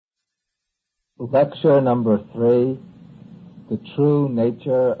Lecture number 3, The True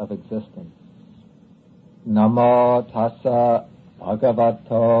Nature of Existence. Namo tassa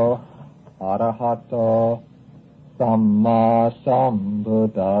bhagavato arahato samma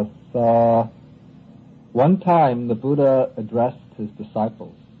sambuddhassa. One time the Buddha addressed his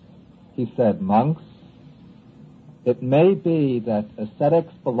disciples. He said, "Monks, it may be that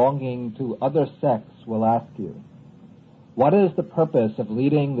ascetics belonging to other sects will ask you, what is the purpose of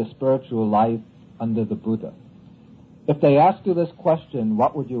leading the spiritual life under the Buddha? If they ask you this question,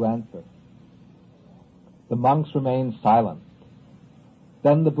 what would you answer?" The monks remained silent.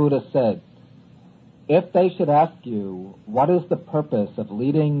 Then the Buddha said, "If they should ask you, what is the purpose of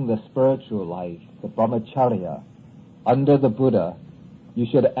leading the spiritual life, the brahmacharya, under the Buddha, you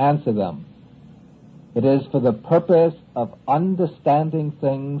should answer them, it is for the purpose of understanding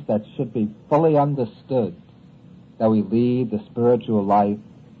things that should be fully understood that we lead the spiritual life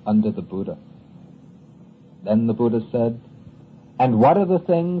under the Buddha." Then the Buddha said, "And what are the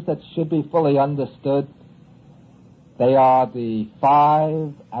things that should be fully understood? They are the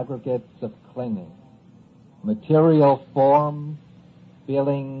 5 aggregates of clinging: material form,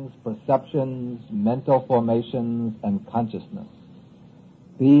 feelings, perceptions, mental formations, and consciousness.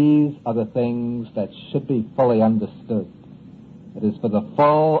 These are the things that should be fully understood. It is for the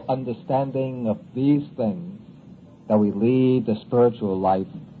full understanding of these things that we lead the spiritual life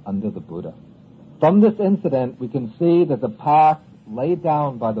under the Buddha." From this incident, we can see that the path laid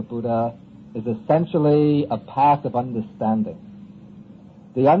down by the Buddha is essentially a path of understanding.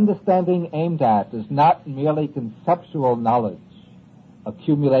 The understanding aimed at is not merely conceptual knowledge,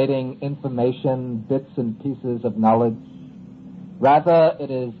 accumulating information, bits and pieces of knowledge. Rather,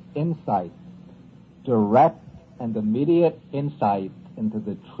 it is insight, direct and immediate insight into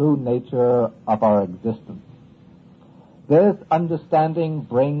the true nature of our existence. This understanding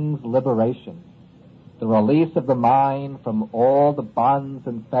brings liberation, the release of the mind from all the bonds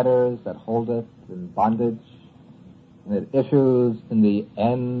and fetters that hold it in bondage, and it issues in the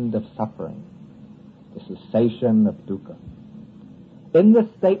end of suffering, the cessation of dukkha. In this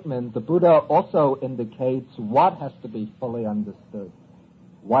statement, the Buddha also indicates what has to be fully understood,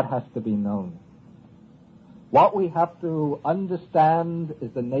 what has to be known. What we have to understand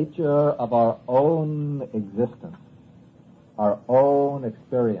is the nature of our own existence, our own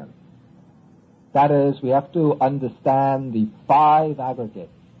experience. That is, we have to understand the 5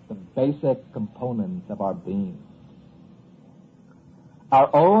 aggregates, the basic components of our being. Our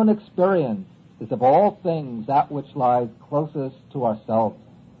own experience is of all things that which lies closest to ourselves,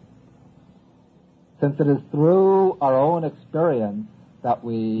 since it is through our own experience that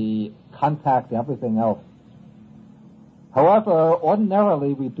we contact everything else. However,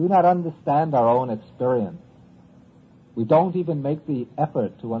 ordinarily we do not understand our own experience. We don't even make the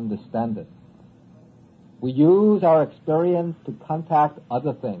effort to understand it. We use our experience to contact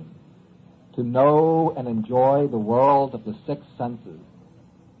other things, to know and enjoy the world of the 6 senses,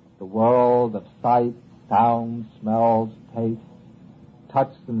 the world of sight, sound, smells, taste,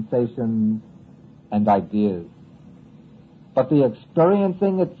 touch sensations, and ideas. But the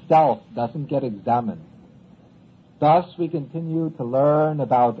experiencing itself doesn't get examined. Thus, we continue to learn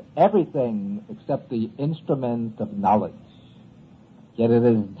about everything except the instrument of knowledge. Yet it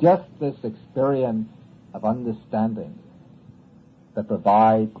is just this experience of understanding that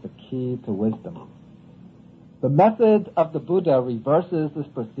provides the key to wisdom. The method of the Buddha reverses this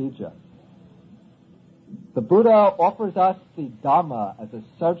procedure. The Buddha offers us the Dhamma as a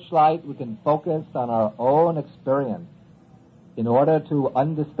searchlight we can focus on our own experience in order to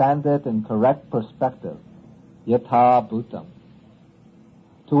understand it in correct perspective, yatha bhutam.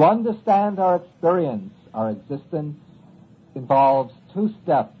 To understand our experience, our existence, involves 2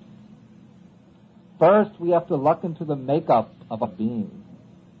 steps. First, we have to look into the makeup of our being,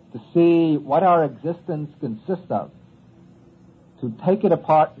 to see what our existence consists of, to take it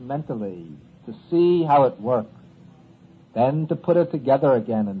apart mentally, to see how it works, then to put it together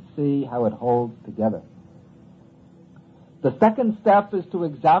again and see how it holds together. The second step is to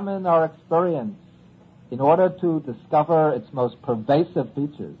examine our experience in order to discover its most pervasive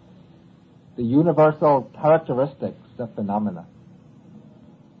features, the universal characteristics of phenomena.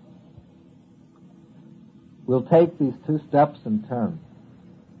 We'll take these 2 steps in turn.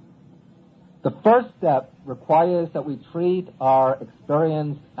 The first step requires that we treat our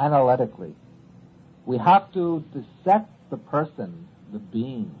experience analytically. We have to dissect the person, the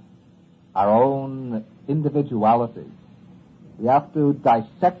being, our own individuality. We have to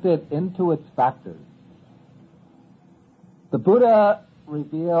dissect it into its factors. The Buddha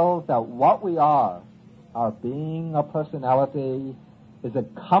reveals that what we are, our being, our personality, is a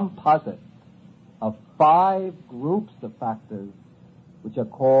composite of 5 groups of factors which are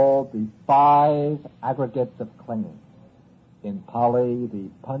called the 5 aggregates of clinging. In Pali, the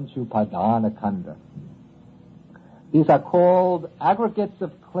Panchupadana Khandha. These are called aggregates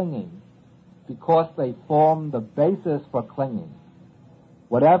of clinging because they form the basis for clinging.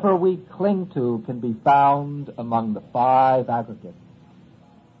 Whatever we cling to can be found among the 5 aggregates,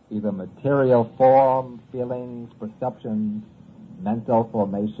 either material form, feelings, perceptions, mental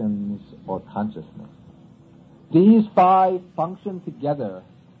formations, or consciousness. These 5 function together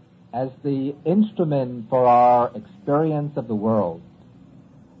as the instrument for our experience of the world.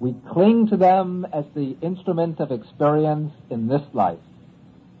 We cling to them as the instrument of experience in this life.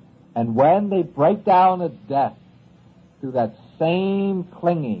 And when they break down at death, through that same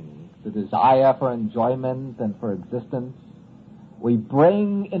clinging, the desire for enjoyment and for existence, we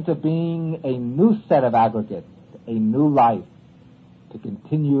bring into being a new set of aggregates, a new life, to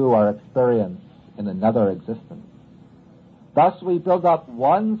continue our experience in another existence. Thus we build up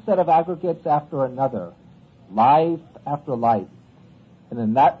one set of aggregates after another, life after life, and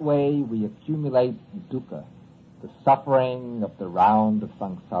in that way we accumulate dukkha, the suffering of the round of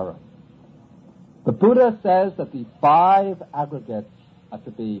samsara. The Buddha says that the 5 aggregates are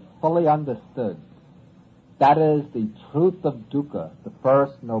to be fully understood. That is the truth of dukkha, the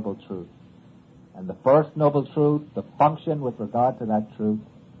first noble truth. And the first noble truth, the function with regard to that truth,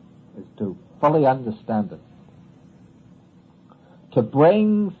 is to fully understand it. To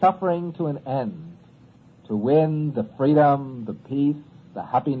bring suffering to an end, to win the freedom, the peace, the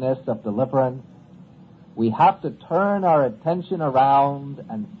happiness of deliverance, we have to turn our attention around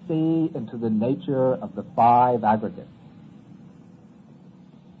and see into the nature of the 5 aggregates.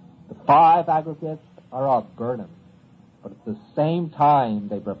 The 5 aggregates are our burden, but at the same time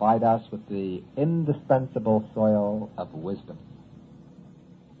they provide us with the indispensable soil of wisdom.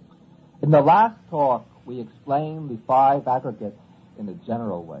 In the last talk, we explained the 5 aggregates in a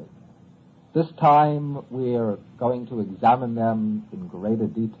general way. This time we're going to examine them in greater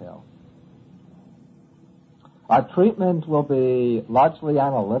detail. Our treatment will be largely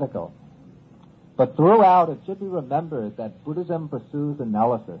analytical, but throughout it should be remembered that Buddhism pursues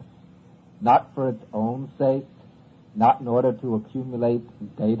analysis, not for its own sake, not in order to accumulate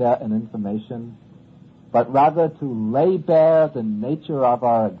data and information, but rather to lay bare the nature of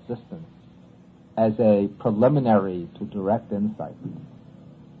our existence as a preliminary to direct insight.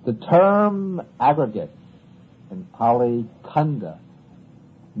 The term aggregate, in Pali khandha,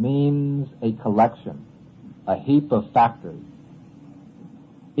 means a collection, a heap of factors.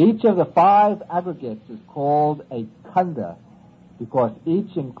 Each of the 5 aggregates is called a khandha because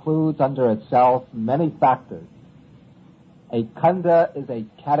each includes under itself many factors. A khandha is a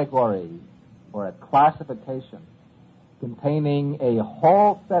category or a classification containing a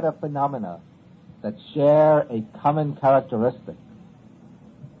whole set of phenomena that share a common characteristic.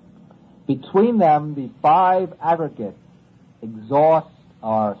 Between them, the 5 aggregates exhaust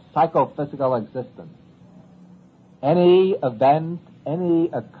our psychophysical existence. Any event, any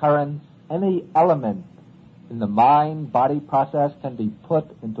occurrence, any element in the mind-body process can be put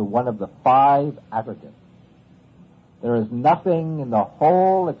into one of the 5 aggregates. There is nothing in the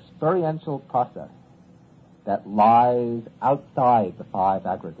whole experiential process that lies outside the 5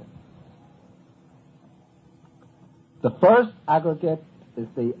 aggregates. The first aggregate is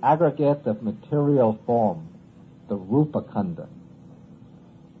the aggregate of material form, the rupa khandha.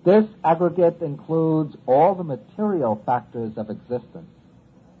 This aggregate includes all the material factors of existence,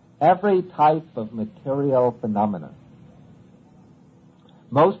 every type of material phenomena.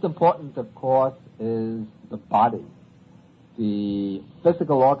 Most important, of course, is the body, the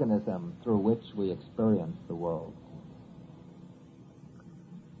physical organism through which we experience the world.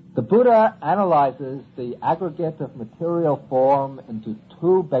 The Buddha analyzes the aggregate of material form into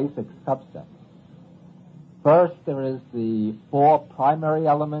 2 basic subsets. First, there is the 4 primary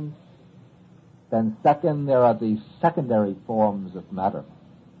elements. Then second, there are the secondary forms of matter.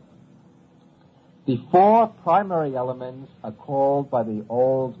 The 4 primary elements are called by the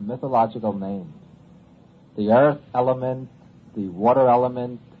old mythological names: the earth element, the water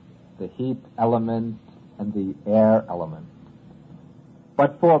element, the heat element, and the air element.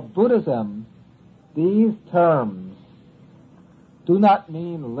 But for Buddhism, these terms do not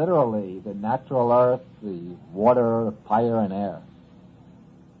mean literally the natural earth, the water, fire, and air.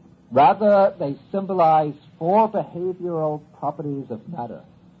 Rather, they symbolize 4 behavioral properties of matter,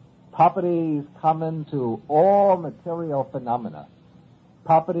 properties common to all material phenomena,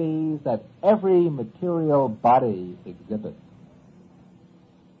 properties that every material body exhibits.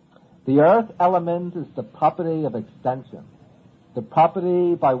 The earth element is the property of extension. the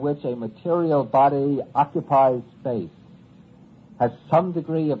property by which a material body occupies space, has some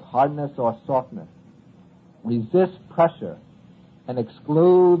degree of hardness or softness, resists pressure, and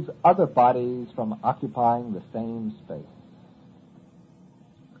excludes other bodies from occupying the same space.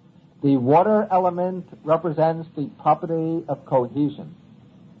 The water element represents the property of cohesion.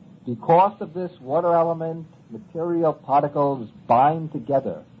 Because of this water element, material particles bind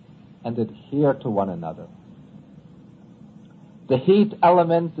together and adhere to one another. The heat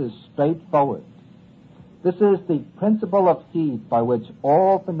element is straightforward. This is the principle of heat by which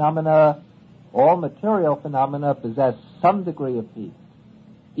all material phenomena possess some degree of heat.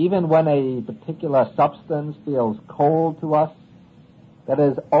 Even when a particular substance feels cold to us, that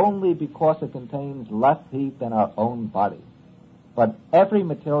is only because it contains less heat than our own body. But every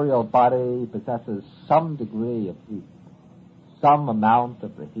material body possesses some degree of heat, some amount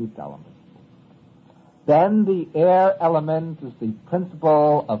of the heat element. Then the air element is the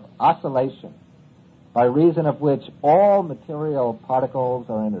principle of oscillation, by reason of which all material particles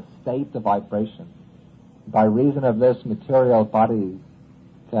are in a state of vibration. By reason of this, material bodies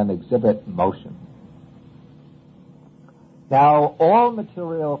can exhibit motion. Now, all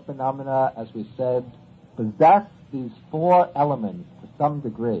material phenomena, as we said, possess these four elements to some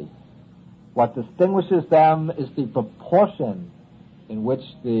degree. What distinguishes them is the proportion in which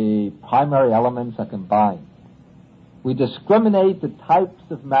the primary elements are combined. We discriminate the types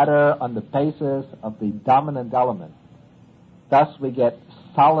of matter on the basis of the dominant element. Thus we get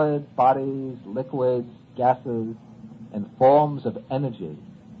solid bodies, liquids, gases, and forms of energy,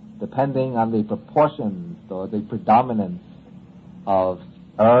 depending on the proportions or the predominance of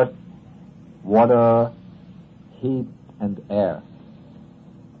earth, water, heat, and air.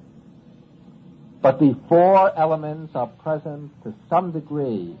 But the four elements are present to some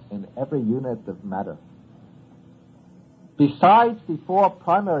degree in every unit of matter. Besides the four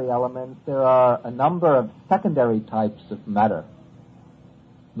primary elements, there are a number of secondary types of matter.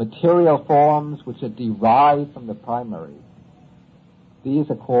 Material forms which are derived from the primary. These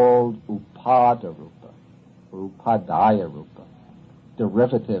are called upada-rupa, or upadaya-rupa,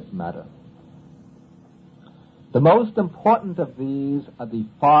 derivative matter. The most important of these are the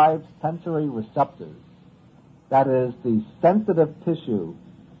five sensory receptors, that is, the sensitive tissue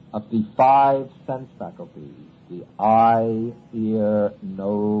of the five sense faculties, the eye, ear,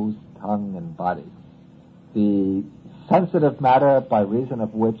 nose, tongue, and body. The sensitive matter by reason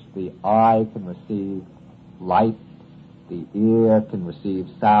of which the eye can receive light, the ear can receive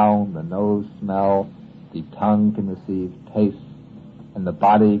sound, the nose smell, the tongue can receive taste, and the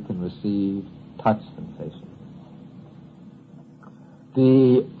body can receive touch sensation.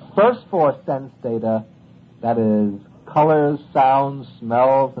 The first four sense data, that is, colors, sounds,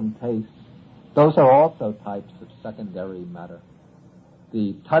 smells, and tastes, those are also types of secondary matter.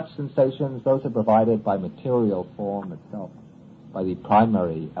 The touch sensations, those are provided by material form itself, by the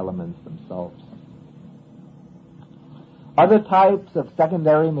primary elements themselves. Other types of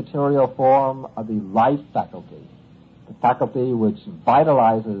secondary material form are the life faculty, the faculty which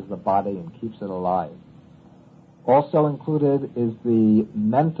vitalizes the body and keeps it alive. Also included is the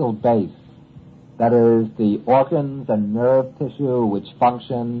mental base, that is, the organs and nerve tissue which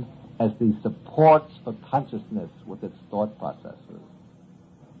function as the supports for consciousness with its thought processes.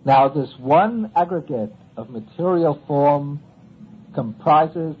 Now, this one aggregate of material form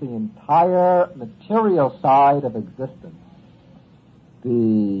comprises the entire material side of existence.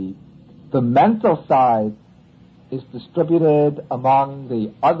 The mental side is distributed among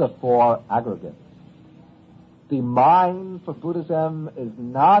the other four aggregates. The mind for Buddhism is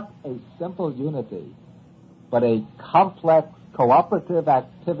not a simple unity, but a complex cooperative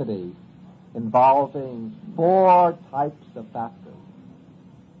activity involving four types of factors: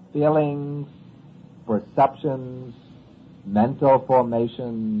 feelings, perceptions, mental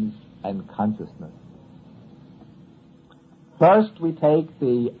formations, and consciousness. First, we take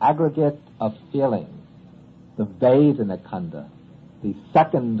the aggregate of feelings, the Vedana-khanda, the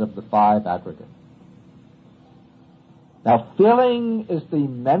second of the five aggregates. Now, feeling is the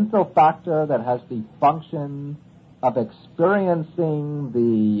mental factor that has the function of experiencing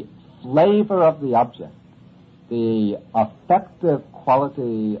the flavor of the object, the affective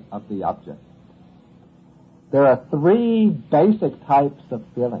quality of the object. There are three basic types of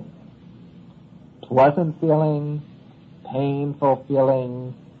feeling: pleasant feeling, painful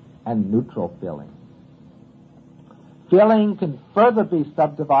feeling, and neutral feeling. Feeling can further be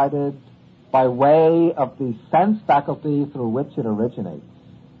subdivided by way of the sense faculty through which it originates.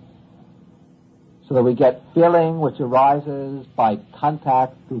 So that we get feeling which arises by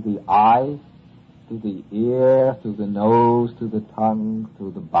contact through the eye, through the ear, through the nose, through the tongue,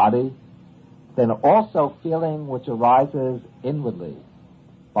 through the body, then also feeling which arises inwardly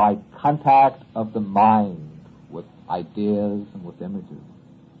by contact of the mind with ideas and with images.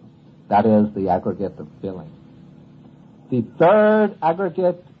 That is the aggregate of feeling. The third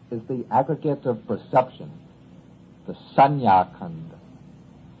aggregate is the aggregate of perception, the sanya khanda.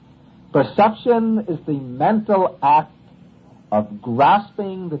 Perception is the mental act of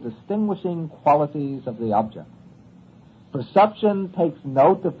grasping the distinguishing qualities of the object. Perception takes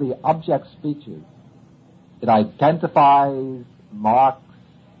note of the object's features. It identifies, marks,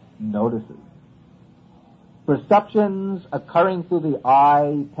 notices. Perceptions occurring through the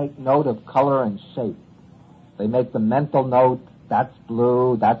eye take note of color and shape. They make the mental note, that's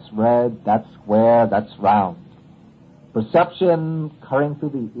blue, that's red, that's square, that's round. Perception occurring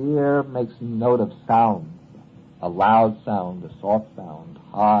through the ear makes note of sound, a loud sound, a soft sound,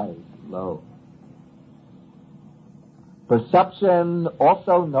 high, low. Perception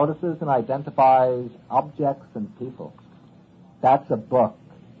also notices and identifies objects and people. That's a book.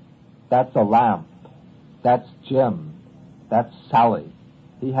 That's a lamp. That's Jim. That's Sally.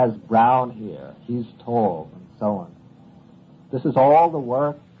 He has brown hair. He's tall, and so on. This is all the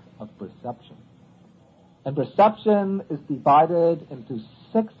work of perception. And perception is divided into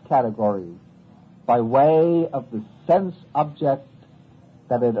 6 categories by way of the sense object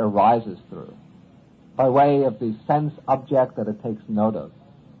that it arises through, by way of the sense object that it takes note of.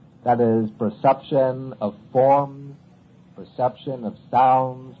 That is perception of forms, perception of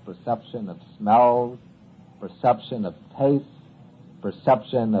sounds, perception of smells, perception of tastes,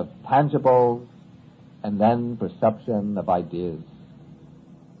 perception of tangibles, and then perception of ideas.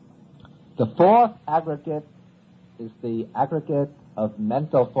 The fourth aggregate is the aggregate of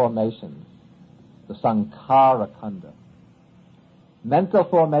mental formations, the sankhara khanda. Mental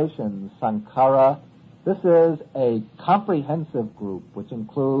formations, sankhara, this is a comprehensive group which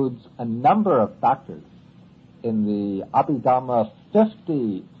includes a number of factors. In the Abhidhamma,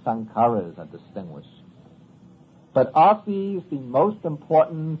 50 sankharas are distinguished. But of these, the most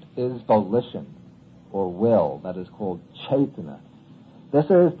important is volition, or will, that is called cetana. This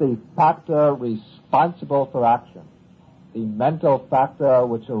is the factor responsible for action, the mental factor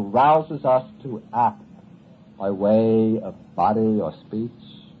which arouses us to act by way of body or speech,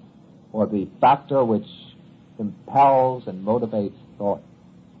 or the factor which impels and motivates thought.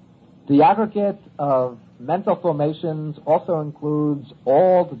 The aggregate of mental formations also includes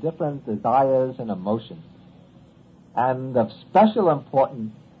all the different desires and emotions. And of special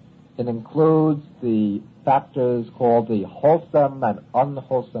importance, it includes the factors called the wholesome and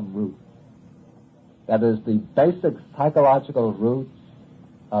unwholesome roots. That is, the basic psychological roots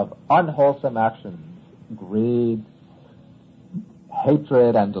of unwholesome actions, greed,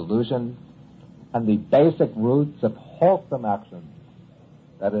 hatred, and delusion, and the basic roots of wholesome actions,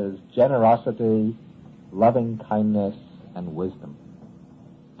 that is, generosity, loving kindness, and wisdom.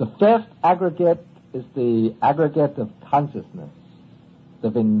 The fifth aggregate is the aggregate of consciousness, the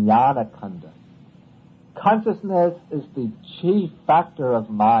vijnana khanda. Consciousness is the chief factor of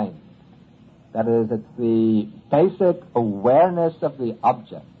mind. That is, it's the basic awareness of the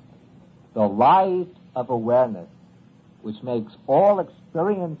object, the light of awareness, which makes all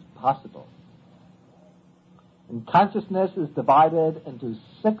experience possible. And consciousness is divided into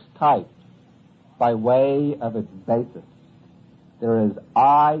 6 types by way of its basis. There is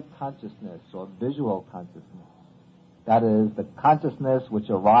eye consciousness, or visual consciousness. That is, the consciousness which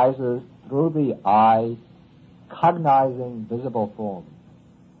arises through the eye, cognizing visible forms.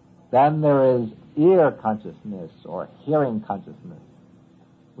 Then there is ear consciousness, or hearing consciousness,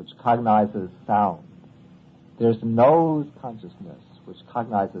 which cognizes sound. There's nose consciousness, which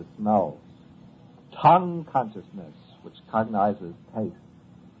cognizes smells. Tongue consciousness, which cognizes taste.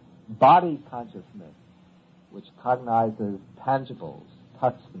 Body consciousness, which cognizes tangibles,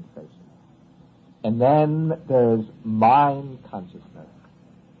 touch sensations. And then there's mind consciousness,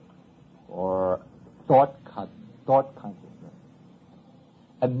 or thought consciousness.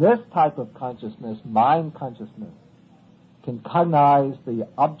 And this type of consciousness, mind consciousness, can cognize the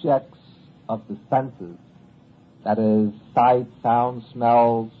objects of the senses, that is, sight, sound,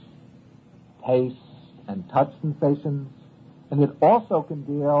 smells, tastes, and touch sensations, and it also can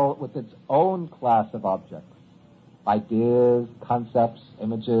deal with its own class of objects, ideas, concepts,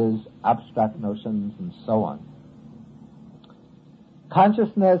 images, abstract notions, and so on.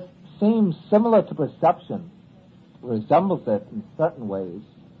 Consciousness seems similar to perception, resembles it in certain ways,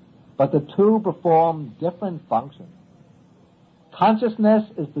 but the two perform different functions. Consciousness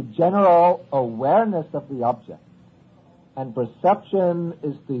is the general awareness of the object. and perception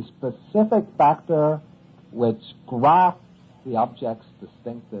is the specific factor which grasps the object's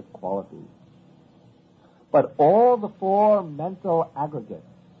distinctive qualities. But all the four mental aggregates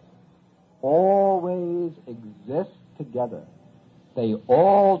always exist together. They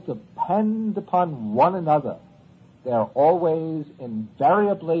all depend upon one another. They are always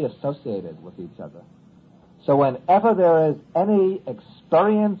invariably associated with each other. So whenever there is any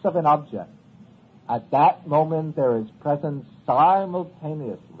experience of an object, at that moment there is present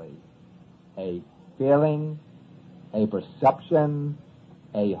simultaneously a feeling, a perception,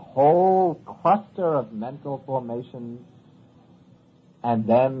 a whole cluster of mental formations, and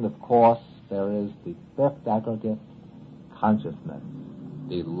then, of course, there is the fifth aggregate, consciousness,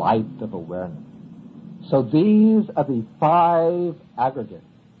 the light of awareness. So these are the five aggregates.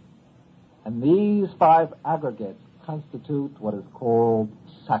 And these five aggregates constitute what is called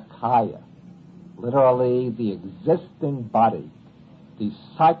Sakaya, literally the existing body, the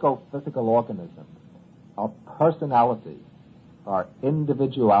psychophysical organism, our personality, our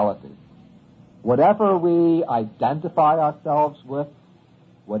individuality. Whatever we identify ourselves with,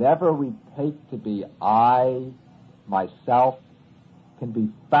 whatever we take to be I, myself, can be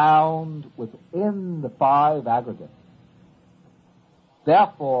found within the five aggregates.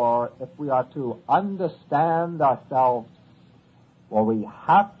 Therefore, if we are to understand ourselves, what we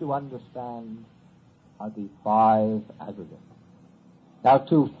have to understand are the five aggregates. Now,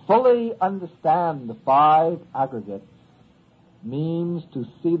 to fully understand the five aggregates means to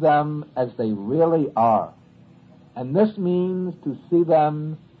see them as they really are. And this means to see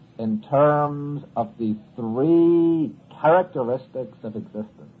them in terms of the three characteristics of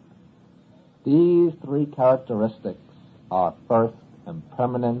existence. These three characteristics are, first,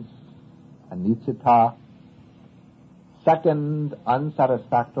 impermanence, anicca; second,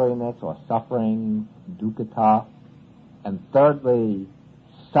 unsatisfactoriness or suffering, dukkha; and thirdly,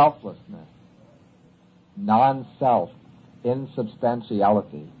 selflessness, non-self,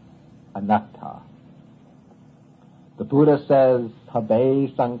 insubstantiality, anatta. The Buddha says,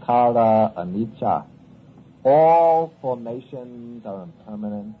 "Sabbe sankhara anicca." All formations are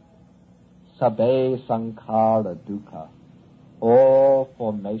impermanent. Sabbe sankhara dukkha. All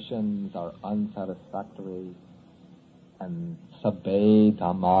formations are unsatisfactory. And sabbe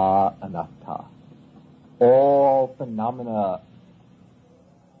dhamma anatta. All phenomena,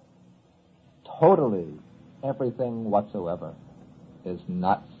 totally everything whatsoever, is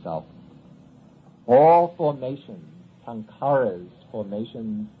not self. All formations, sankharas,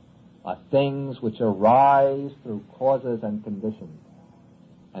 formations, are things which arise through causes and conditions.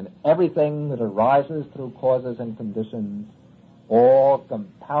 And everything that arises through causes and conditions, all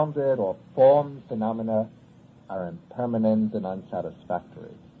compounded or formed phenomena, are impermanent and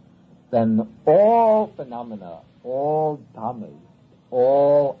unsatisfactory. Then all phenomena, all dhammas,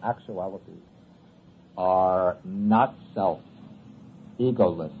 all actualities are not self,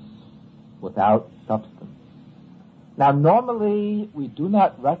 egoless, without substance. Now, normally, we do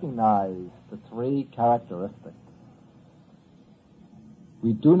not recognize the three characteristics.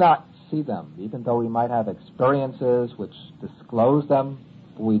 We do not see them, even though we might have experiences which disclose them,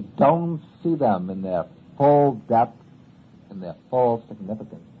 but we don't see them in their full depth, in their full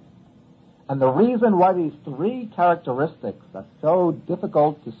significance. And the reason why these three characteristics are so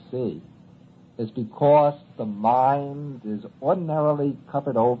difficult to see is because the mind is ordinarily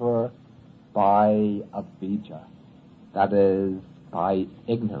covered over by avijja, that is, by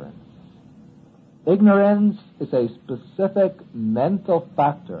ignorance. Ignorance is a specific mental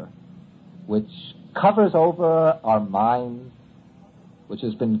factor which covers over our minds, which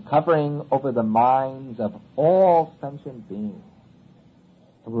has been covering over the minds of all sentient beings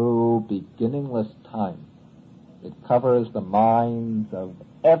through beginningless time. It covers the minds of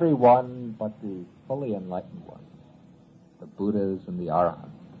everyone but the fully enlightened ones, the Buddhas and the Arahants.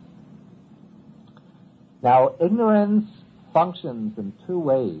 Now, ignorance functions in two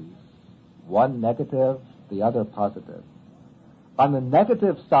ways, one negative, the other positive. On the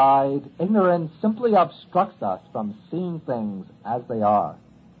negative side, ignorance simply obstructs us from seeing things as they are.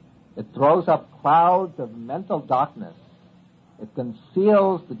 It throws up clouds of mental darkness. It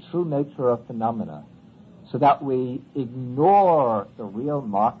conceals the true nature of phenomena so that we ignore the real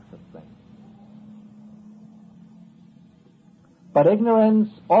marks of things. But ignorance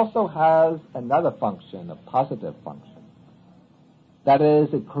also has another function, a positive function. That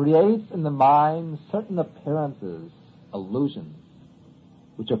is, it creates in the mind certain appearances, illusions,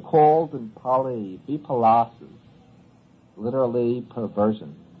 which are called in Pali vipalasas, literally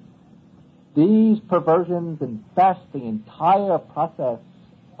perversions. These perversions infest the entire process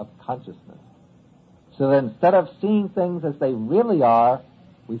of consciousness. So that instead of seeing things as they really are,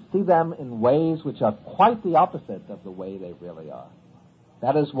 we see them in ways which are quite the opposite of the way they really are.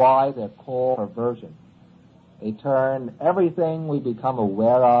 That is why they're called perversion. They turn everything we become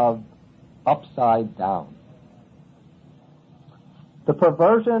aware of upside down. The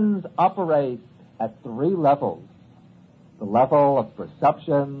perversions operate at three levels: the level of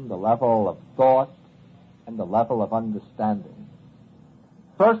perception, the level of thought, and the level of understanding.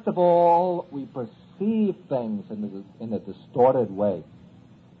 First of all, we perceive things in a distorted way.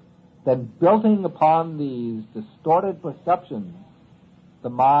 Then, building upon these distorted perceptions, the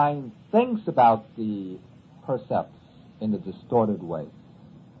mind thinks about the percepts in a distorted way.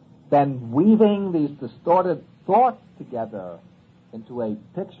 Then, weaving these distorted thoughts together into a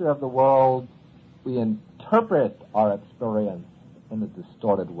picture of the world, we interpret our experience in a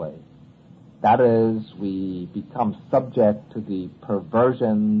distorted way. That is, we become subject to the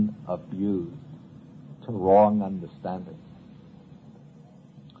perversion of views, to wrong understanding.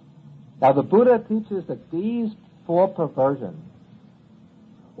 Now, the Buddha teaches that these four perversions,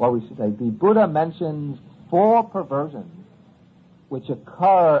 or we should say, the Buddha mentions four perversions which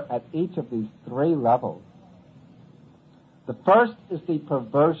occur at each of these three levels. The first is the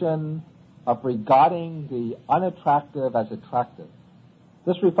perversion of regarding the unattractive as attractive.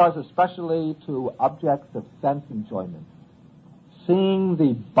 This refers especially to objects of sense enjoyment. Seeing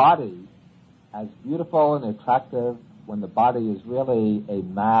the body as beautiful and attractive when the body is really a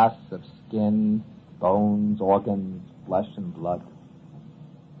mass of skin, bones, organs, flesh, and blood.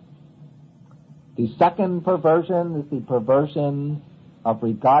 The second perversion is the perversion of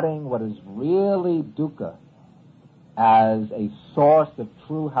regarding what is really dukkha as a source of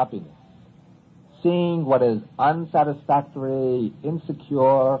true happiness. Seeing what is unsatisfactory,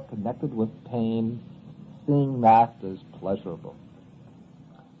 insecure, connected with pain, seeing that as pleasurable.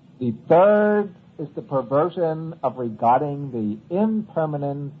 The third is the perversion of regarding the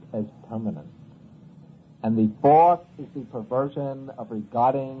impermanent as permanent. And the fourth is the perversion of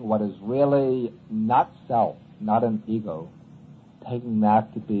regarding what is really not self, not an ego, taking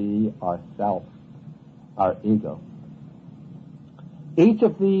that to be our self, our ego. Each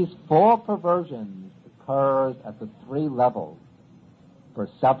of these four perversions occurs at the three levels: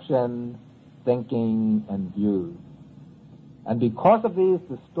 perception, thinking, and views. And because of these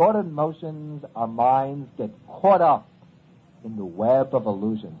distorted motions, our minds get caught up in the web of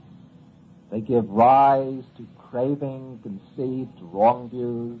illusion. They give rise to craving, conceit, wrong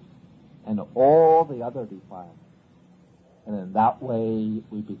views, and all the other defilements. And in that way,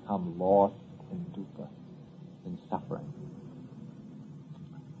 we become lost in dukkha, in suffering.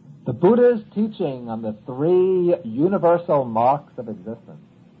 The Buddha's teaching on the three universal marks of existence,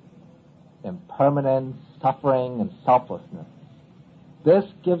 impermanence, suffering, and selflessness, this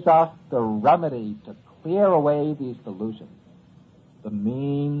gives us the remedy to clear away these delusions, the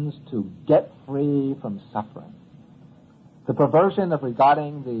means to get free from suffering. The perversion of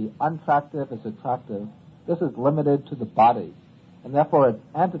regarding the unattractive as attractive, this is limited to the body, and therefore its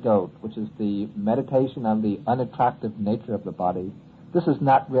antidote, which is the meditation on the unattractive nature of the body, this is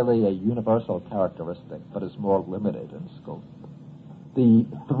not really a universal characteristic, but is more limited in scope. The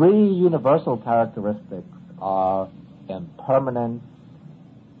three universal characteristics are impermanence,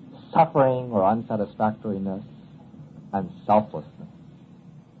 suffering or unsatisfactoriness, and selflessness.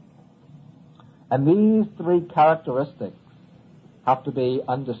 And these three characteristics have to be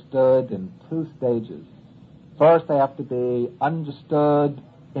understood in two stages. First, they have to be understood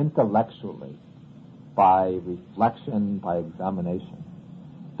intellectually, by reflection, by examination.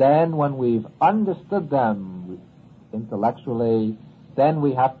 Then when we've understood them intellectually, then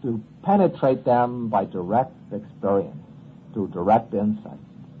we have to penetrate them by direct experience, through direct insight.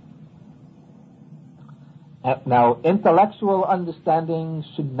 Now, intellectual understanding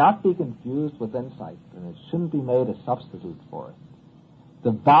should not be confused with insight, and it shouldn't be made a substitute for it.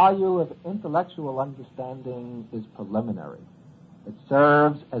 The value of intellectual understanding is preliminary. It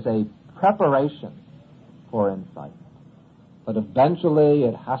serves as a preparation for insight. But eventually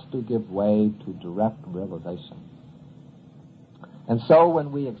it has to give way to direct realization. And so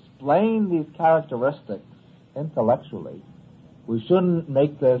when we explain these characteristics intellectually, we shouldn't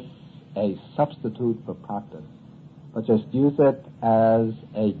make this a substitute for practice, but just use it as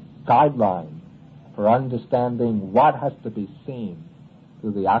a guideline for understanding what has to be seen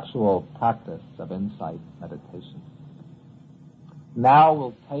through the actual practice of insight meditation. Now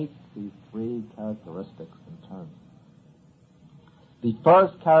we'll take these three characteristics in turn. The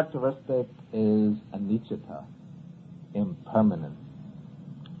first characteristic is anicca, impermanence.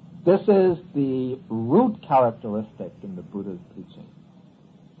 This is the root characteristic in the Buddha's teaching.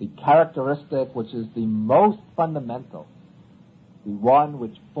 the characteristic which is the most fundamental, the one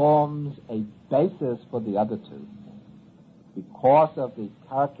which forms a basis for the other two. Because of the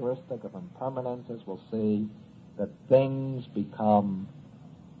characteristic of impermanence, as we'll see, that things become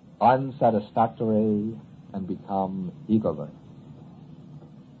unsatisfactory and become egoless.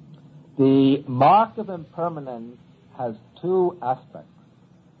 The mark of impermanence has two aspects.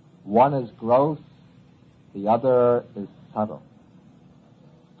 One is gross, the other is subtle.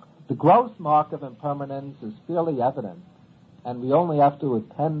 The gross mark of impermanence is fairly evident, and we only have to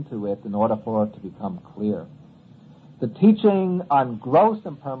attend to it in order for it to become clear. The teaching on gross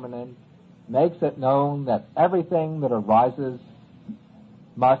impermanence makes it known that everything that arises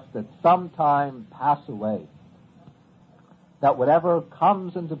must at some time pass away, that whatever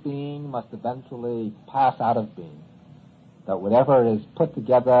comes into being must eventually pass out of being, that whatever is put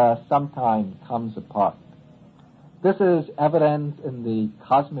together sometime comes apart. This is evident in the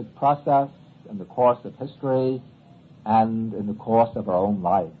cosmic process, in the course of history, and in the course of our own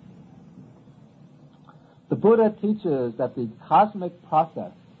life. The Buddha teaches that the cosmic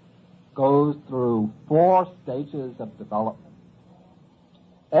process goes through 4 stages of development.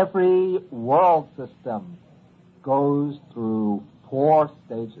 Every world system goes through 4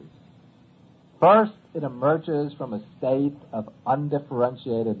 stages. First, it emerges from a state of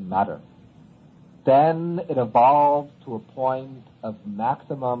undifferentiated matter. Then it evolves to a point of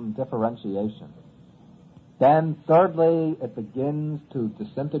maximum differentiation. Then, thirdly, it begins to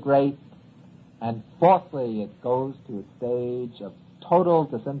disintegrate. And fourthly, it goes to a stage of total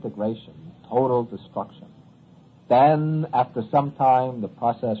disintegration, total destruction. Then, after some time, the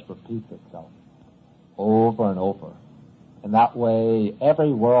process repeats itself over and over. In that way,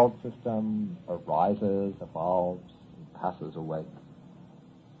 every world system arises, evolves, and passes away.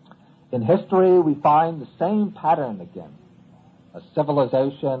 In history, we find the same pattern again. A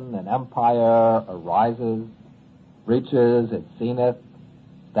civilization, an empire arises, reaches its zenith,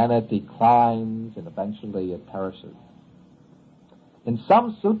 then it declines, and eventually it perishes. In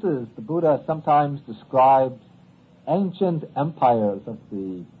some suttas, the Buddha sometimes describes ancient empires of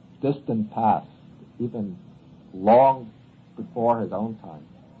the distant past, even long before his own time.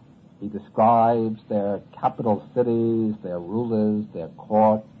 He describes their capital cities, their rulers, their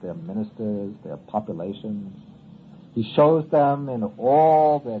courts, their ministers, their populations. He shows them in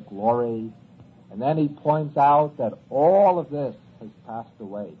all their glory, and then he points out that all of this has passed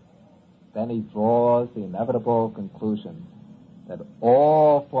away. Then he draws the inevitable conclusion that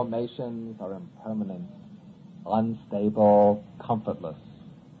all formations are impermanent, unstable, comfortless.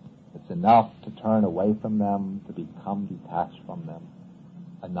 It's enough to turn away from them, to become detached from them,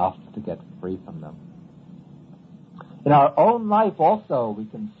 enough to get free from them. In our own life also, we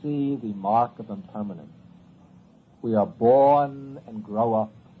can see the mark of impermanence. We are born and grow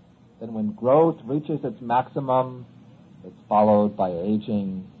up. Then when growth reaches its maximum, it's followed by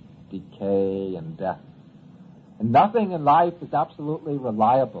aging, decay, and death. And nothing in life is absolutely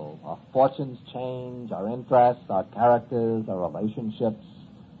reliable. Our fortunes change, our interests, our characters, our relationships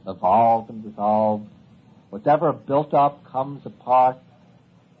evolve and dissolve. Whatever built up comes apart.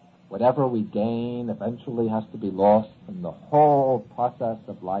 Whatever we gain eventually has to be lost, and the whole process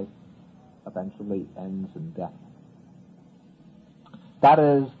of life eventually ends in death. That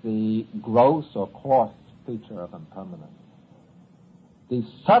is the gross or coarse feature of impermanence. The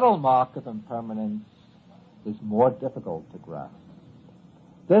subtle mark of impermanence is more difficult to grasp.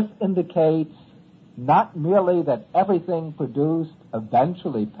 This indicates not merely that everything produced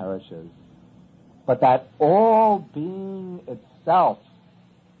eventually perishes, but that all being itself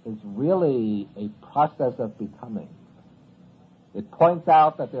is really a process of becoming. It points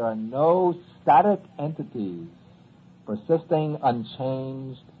out that there are no static entities persisting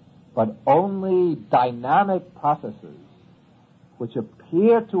unchanged, but only dynamic processes which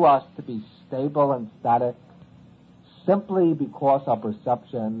appear to us to be stable and static simply because our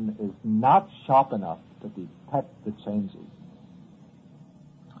perception is not sharp enough to detect the changes.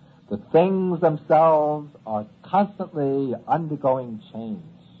 The things themselves are constantly undergoing change,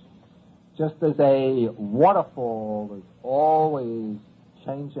 just as a waterfall is always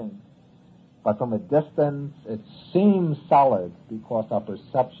changing, but from a distance it seems solid because our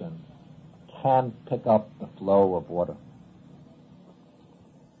perception can't pick up the flow of water.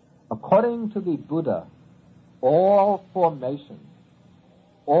 According to the Buddha, all formations,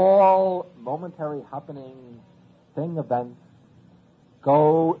 all momentary happenings, thing events,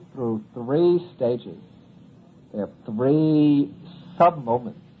 go through 3 stages. There are 3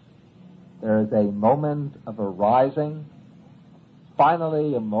 sub-moments. There is a moment of arising,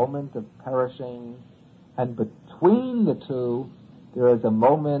 finally a moment of perishing, and between the two there is a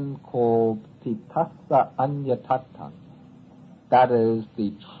moment called titassa anyatattam. That is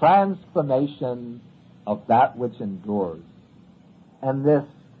the transformation of that which endures. And this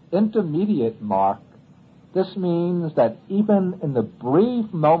intermediate mark, this means that even in the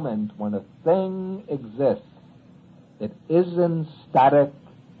brief moment when a thing exists, it isn't static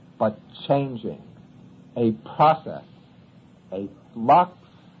but changing, a process, a flux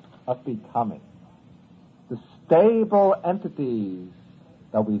of becoming. The stable entities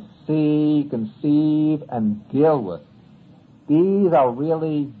that we see, conceive, and deal with, these are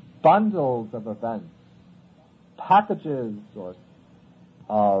really bundles of events, packages or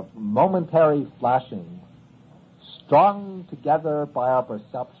of momentary flashings, strung together by our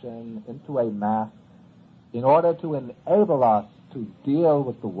perception into a mass in order to enable us to deal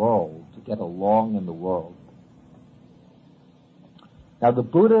with the world, to get along in the world. Now, the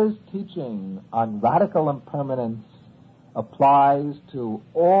Buddha's teaching on radical impermanence applies to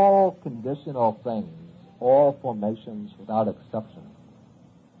all conditional things, all formations without exception.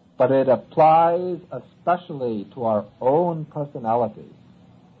 But it applies especially to our own personality,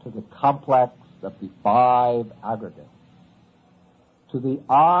 to the complex of the five aggregates. To the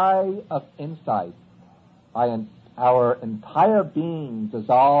eye of insight, our entire being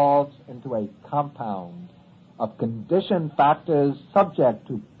dissolves into a compound of conditioned factors subject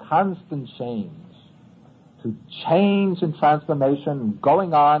to constant change and transformation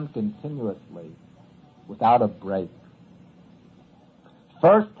going on continuously without a break.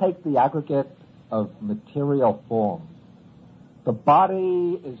 First, take the aggregate of material form. The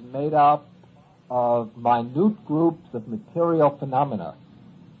body is made up of minute groups of material phenomena,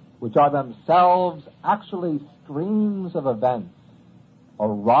 which are themselves actually streams of events,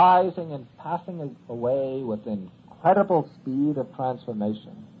 arising and passing away with incredible speed of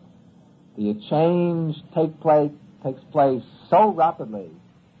transformation. The change takes place so rapidly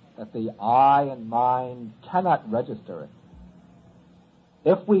that the eye and mind cannot register it.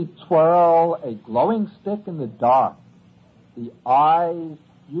 If we twirl a glowing stick in the dark, the eyes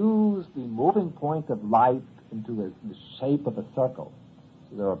fuse the moving point of light into the shape of a circle.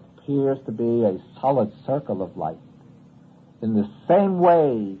 So there appears to be a solid circle of light. In the same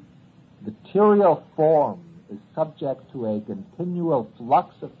way, material form is subject to a continual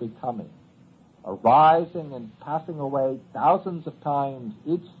flux of becoming, arising and passing away thousands of times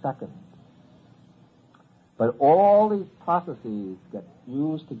each second. But all these processes get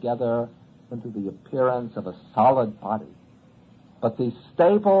fused together into the appearance of a solid body. But the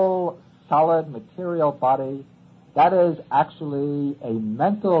stable, solid material body, that is actually a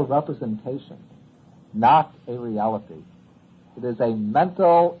mental representation, not a reality. It is a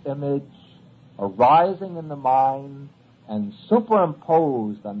mental image arising in the mind and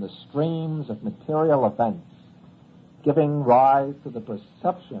superimposed on the streams of material events, giving rise to the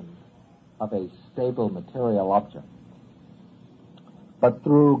perception of a stable material object. But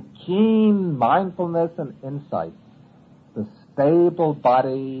through keen mindfulness and insight, the stable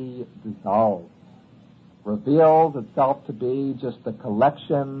body dissolves, reveals itself to be just a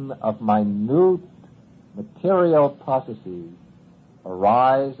collection of minute material processes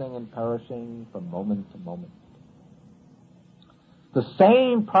arising and perishing from moment to moment. The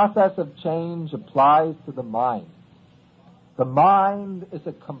same process of change applies to the mind. The mind is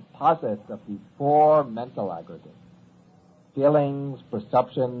a composite of the four mental aggregates: feelings,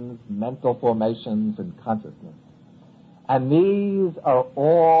 perceptions, mental formations, and consciousness. And these are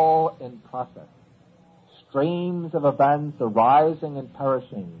all in process. Streams of events arising and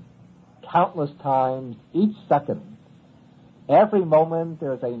perishing countless times each second. Every moment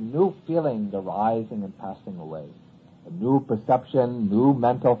there's a new feeling arising and passing away. A new perception, new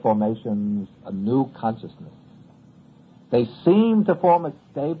mental formations, a new consciousness. They seem to form a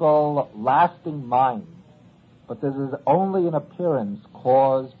stable, lasting mind, but this is only an appearance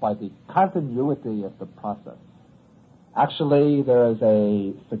caused by the continuity of the process. Actually, there is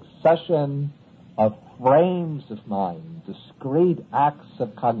a succession of frames of mind, discrete acts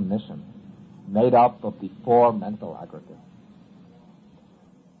of cognition, made up of the four mental aggregates.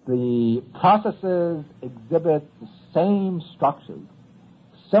 The processes exhibit the same structures,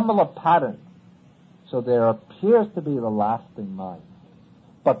 similar patterns, so there appears to be the lasting mind.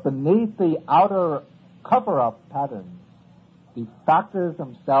 But beneath the outer cover-up patterns, the factors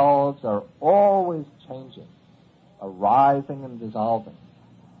themselves are always changing, arising and dissolving.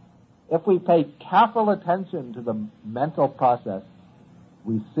 If we pay careful attention to the mental process,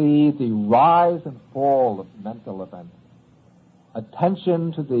 we see the rise and fall of mental events.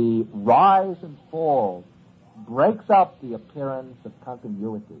 Attention to the rise and fall breaks up the appearance of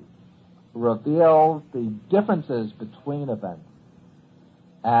continuity, reveals the differences between events,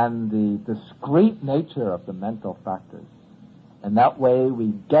 and the discrete nature of the mental factors. And that way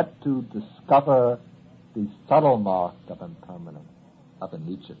we get to discover the subtle mark of impermanence, of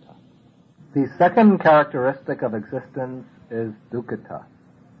anicca. The second characteristic of existence is dukkha.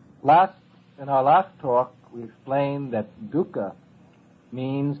 In our last talk, we explained that dukkha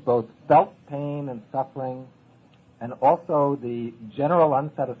means both felt pain and suffering, and also the general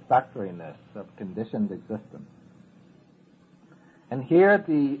unsatisfactoriness of conditioned existence. And here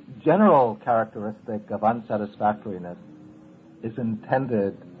the general characteristic of unsatisfactoriness is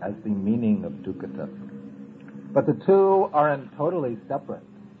intended as the meaning of dukkha. But the two are totally separate.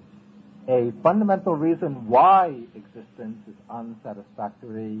 A fundamental reason why existence is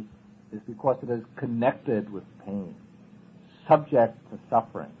unsatisfactory is because it is connected with pain, subject to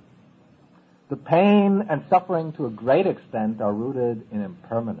suffering. The pain and suffering to a great extent are rooted in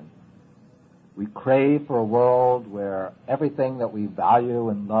impermanence. We crave for a world where everything that we value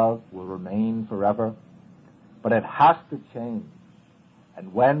and love will remain forever, but it has to change.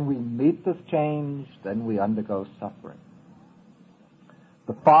 And when we meet this change, then we undergo suffering.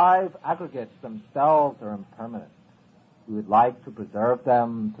 The five aggregates themselves are impermanent. We would like to preserve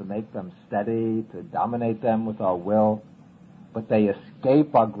them, to make them steady, to dominate them with our will, but they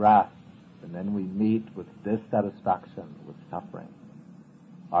escape our grasp, and then we meet with dissatisfaction, with suffering.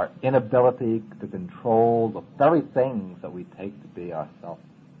 Our inability to control the very things that we take to be ourselves.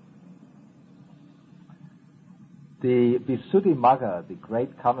 The Visuddhimagga, the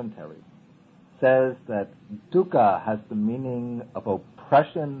great commentary, says that dukkha has the meaning of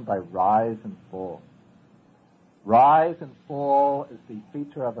oppression by rise and fall. Rise and fall is the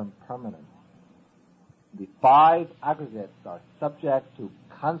feature of impermanence. The five aggregates are subject to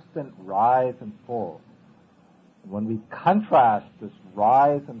constant rise and fall. When we contrast this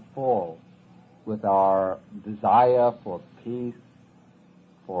rise and fall with our desire for peace,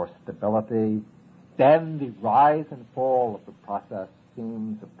 for stability, then the rise and fall of the process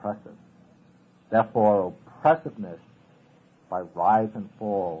seems oppressive. Therefore, oppressiveness by rise and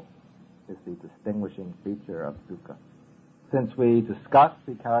fall is the distinguishing feature of dukkha. Since we discussed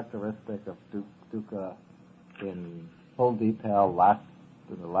the characteristic of dukkha in full detail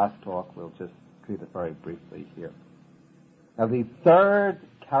in the last talk, we'll just treat it very briefly here. Now, the third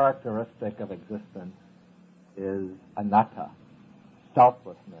characteristic of existence is anatta,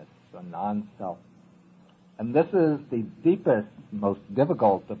 selflessness, or non-self. And this is the deepest, most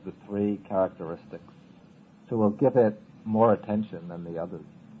difficult of the three characteristics. So we'll give it more attention than the others.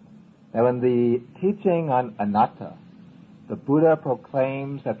 Now, in the teaching on anatta, the Buddha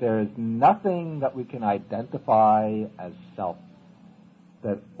proclaims that there is nothing that we can identify as self,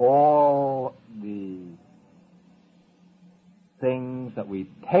 that all the things that we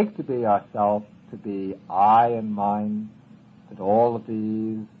take to be ourself, to be I and mine, that all of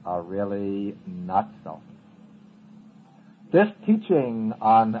these are really not self. This teaching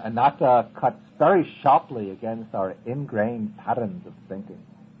on anatta cuts very sharply against our ingrained patterns of thinking.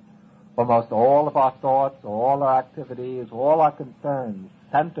 Almost all of our thoughts, all our activities, all our concerns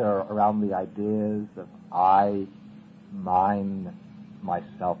center around the ideas of I, mine,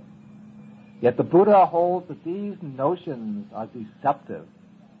 myself. Yet the Buddha holds that these notions are deceptive,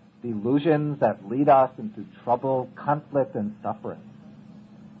 delusions that lead us into trouble, conflict, and suffering.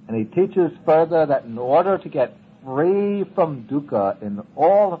 And he teaches further that in order to get free from dukkha in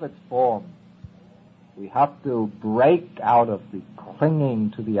all of its forms, we have to break out of the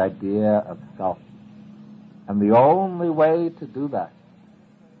clinging to the idea of self. And the only way to do that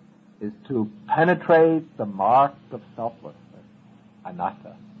is to penetrate the mark of selflessness,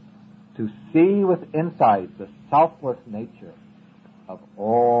 anatta, to see with insight the selfless nature of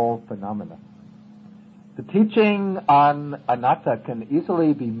all phenomena. The teaching on anatta can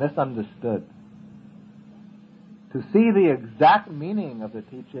easily be misunderstood. To see the exact meaning of the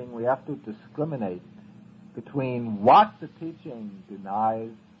teaching, we have to discriminate between what the teaching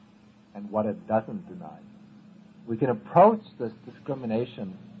denies and what it doesn't deny. We can approach this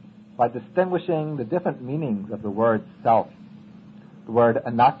discrimination by distinguishing the different meanings of the word self. The word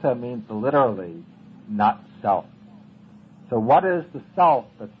anatta means literally not self. So what is the self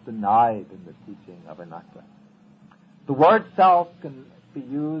that's denied in the teaching of anatta? The word self can be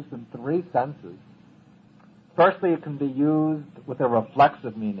used in three senses. Firstly, it can be used with a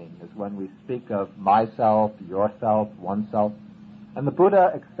reflexive meaning, as when we speak of myself, yourself, oneself. And the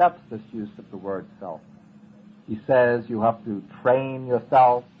Buddha accepts this use of the word self. He says you have to train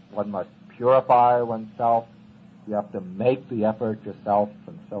yourself, one must purify oneself, you have to make the effort yourself,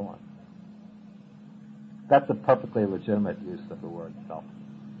 and so on. That's a perfectly legitimate use of the word self.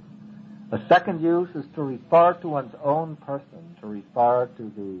 A second use is to refer to one's own person, to refer to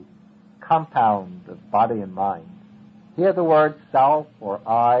the compound of body and mind. Here the word self or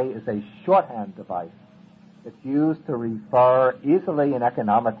I is a shorthand device. It's used to refer easily and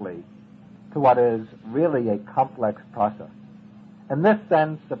economically to what is really a complex process. And this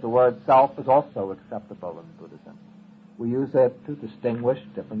sense of the word self is also acceptable in Buddhism. We use it to distinguish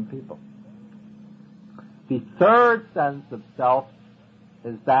different people. The third sense of self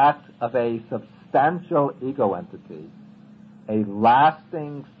is that of a substantial ego entity, a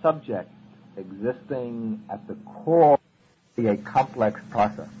lasting subject existing at the core of a complex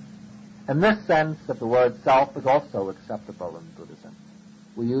process. And this sense of the word self is also acceptable in Buddhism.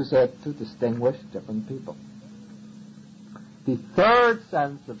 We use it to distinguish different people. The third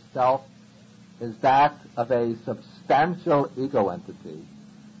sense of self is that of a substantial ego entity,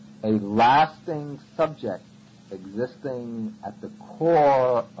 a lasting subject existing at the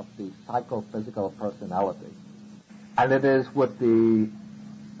core of the psychophysical personality. And it is with the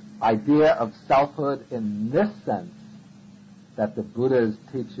idea of selfhood in this sense that the Buddha's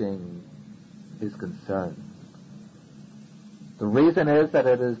teaching is concerned. The reason is that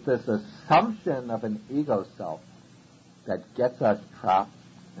it is this assumption of an ego self that gets us trapped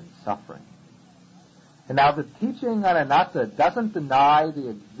in suffering. And now the teaching on anatta doesn't deny the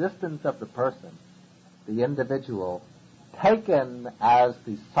existence of the person, the individual, taken as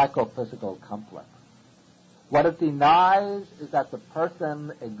the psychophysical complex. What it denies is that the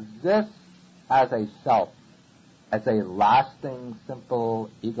person exists as a self, as a lasting, simple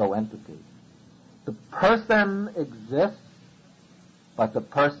ego entity. The person exists, but the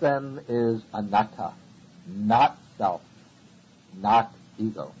person is anatta, not self, not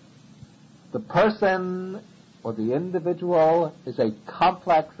ego. The person or the individual is a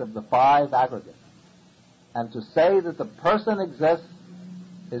complex of the five aggregates. And to say that the person exists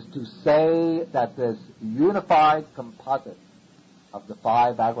is to say that this unified composite of the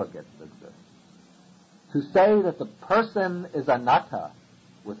five aggregates exists. To say that the person is anatta,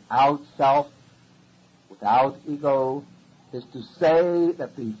 without self, without ego, is to say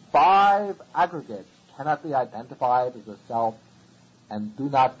that the five aggregates cannot be identified as a self and do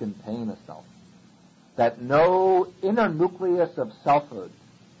not contain a self. That no inner nucleus of selfhood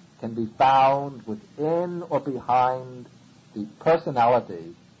can be found within or behind the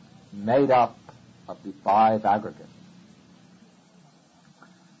personality made up of the five aggregates.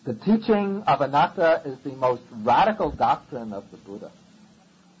 The teaching of anatta is the most radical doctrine of the Buddha,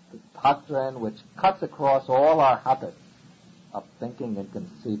 the doctrine which cuts across all our habits of thinking and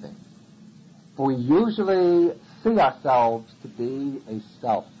conceiving. For we usually see ourselves to be a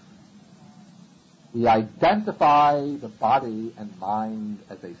self. We identify the body and mind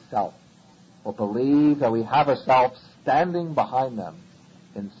as a self, or believe that we have a self standing behind them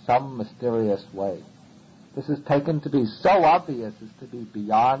in some mysterious way. This is taken to be so obvious as to be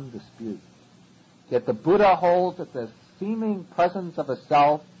beyond dispute. Yet the Buddha holds that the seeming presence of a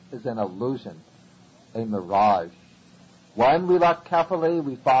self is an illusion, a mirage. When we look carefully,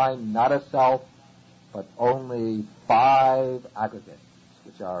 we find not a self, but only five aggregates,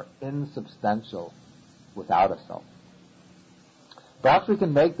 which are insubstantial without a self. Perhaps we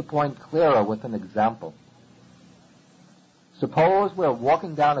can make the point clearer with an example. Suppose we're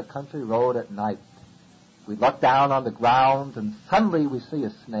walking down a country road at night. We look down on the ground and suddenly we see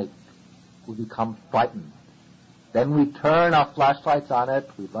a snake. We become frightened. Then we turn our flashlights on it,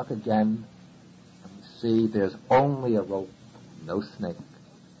 we look again, and we see there's only a rope, no snake.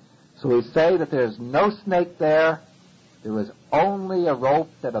 So we say that there's no snake there. There was only a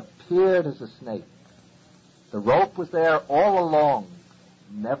rope that appeared as a snake. The rope was there all along,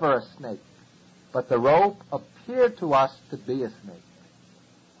 never a snake. But the rope appeared to us to be a snake.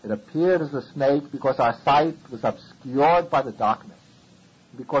 It appeared as a snake because our sight was obscured by the darkness,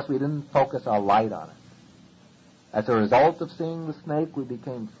 because we didn't focus our light on it. As a result of seeing the snake, we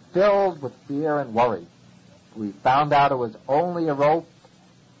became filled with fear and worry. We found out it was only a rope.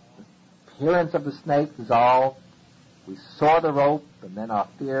 The appearance of the snake dissolved. We saw the rope, and then our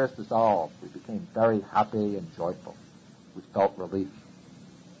fears dissolved. We became very happy and joyful. We felt relief.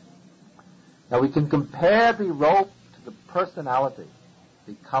 Now we can compare the rope to the personality,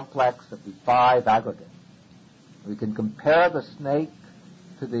 the complex of the five aggregates. We can compare the snake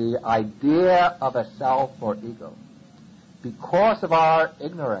to the idea of a self or ego. Because of our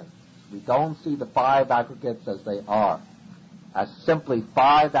ignorance, we don't see the five aggregates as they are, as simply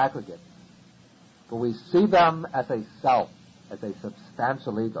five aggregates. But we see them as a self, as a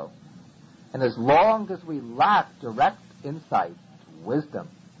substantial ego. And as long as we lack direct insight, wisdom,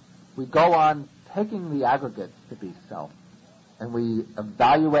 we go on taking the aggregates to be self. and we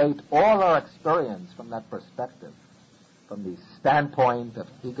evaluate all our experience from that perspective, from the standpoint of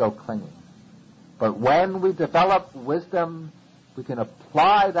ego clinging. But when we develop wisdom, we can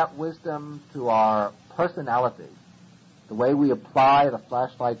apply that wisdom to our personality, the way we apply the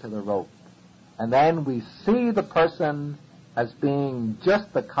flashlight to the rope. And then we see the person as being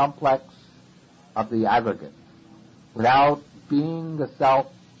just the complex of the aggregate, without being the self,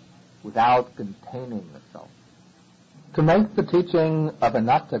 without containing the self. To make the teaching of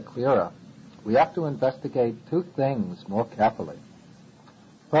anatta clearer, we have to investigate two things more carefully.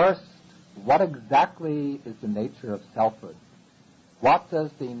 First, what exactly is the nature of selfhood? What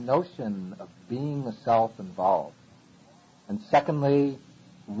does the notion of being a self involve? And secondly,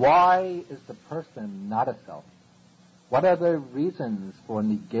 why is the person not a self? What are the reasons for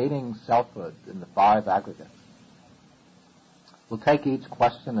negating selfhood in the five aggregates? We'll take each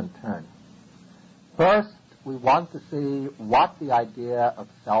question in turn. First, we want to see what the idea of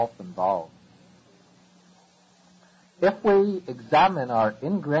self involves. If we examine our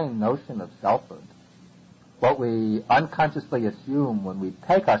ingrained notion of selfhood, what we unconsciously assume when we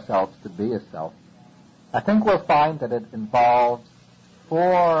take ourselves to be a self, I think we'll find that it involves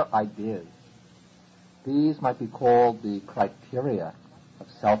four ideas. These might be called the criteria of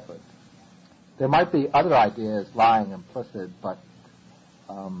selfhood. There might be other ideas lying implicit, but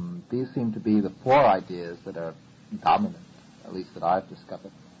these seem to be the four ideas that are dominant, at least that I've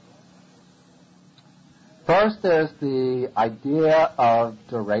discovered. First, there's the idea of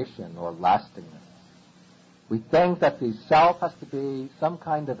duration or lastingness. We think that the self has to be some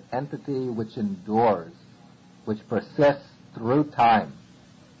kind of entity which endures, which persists through time.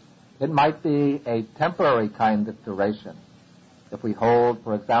 It might be a temporary kind of duration. If we hold,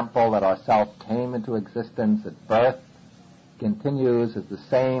 for example, that our self came into existence at birth, continues as the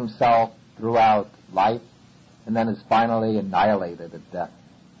same self throughout life, and then is finally annihilated at death.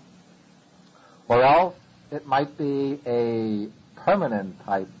 Or else, it might be a permanent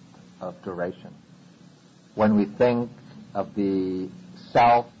type of duration. When we think of the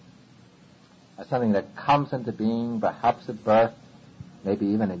self as something that comes into being, perhaps at birth, maybe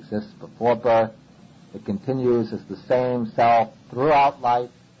even exists before birth, it continues as the same self throughout life,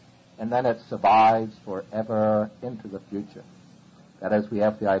 and then it survives forever into the future. That is, we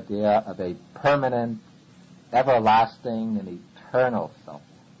have the idea of a permanent, everlasting, and eternal self.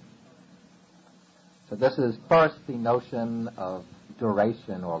 So this is first the notion of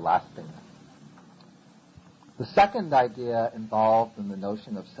duration or lastingness. The second idea involved in the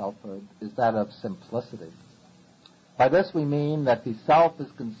notion of selfhood is that of simplicity. By this we mean that the self is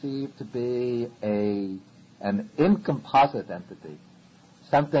conceived to be an incomposite entity,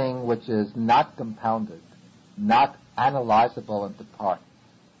 something which is not compounded, not analyzable into parts,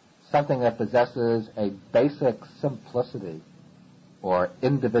 something that possesses a basic simplicity or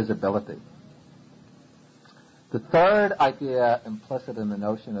indivisibility. The third idea implicit in the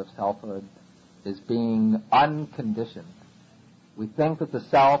notion of selfhood is being unconditioned. We think that the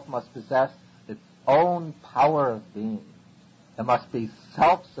self must possess its own power of being. It must be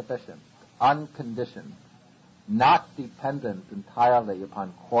self-sufficient, unconditioned, not dependent entirely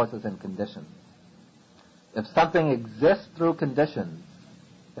upon causes and conditions. If something exists through conditions,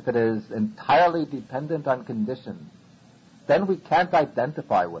 if it is entirely dependent on conditions, then we can't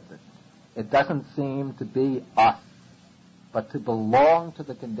identify with it. It doesn't seem to be us, but to belong to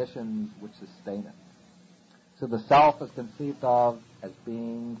the conditions which sustain it. So the self is conceived of as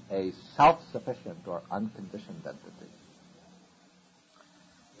being a self-sufficient or unconditioned entity.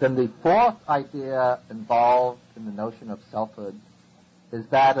 Then the fourth idea involved in the notion of selfhood is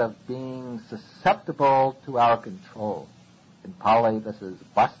that of being susceptible to our control. In Pali, this is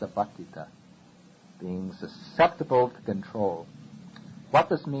vasabhatita, being susceptible to control. What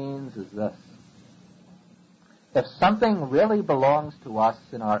this means is this. If something really belongs to us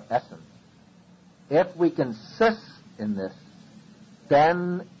in our essence, if we consist in this,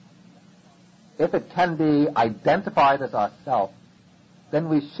 then if it can be identified as ourself, then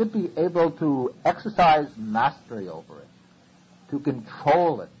we should be able to exercise mastery over it, to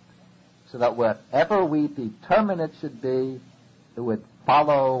control it, so that whatever we determine it should be, it would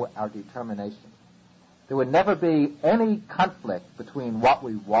follow our determination. There would never be any conflict between what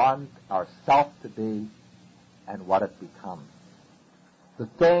we want ourself to be and what it becomes. The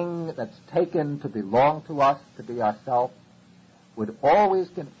thing that's taken to belong to us, to be ourself, would always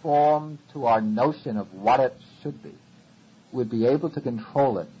conform to our notion of what it should be. We'd be able to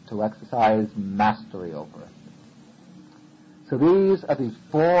control it, to exercise mastery over it. So these are the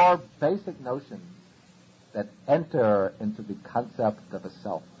four basic notions that enter into the concept of a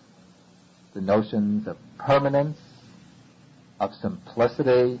self. The notions of permanence, of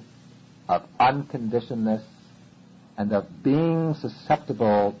simplicity, of unconditionedness, and of being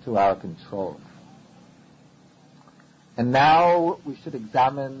susceptible to our control. And now we should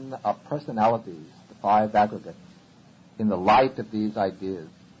examine our personalities, the five aggregates, in the light of these ideas.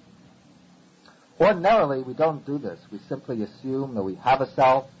 Ordinarily, we don't do this. We simply assume that we have a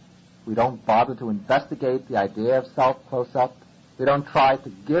self. We don't bother to investigate the idea of self close up. We don't try to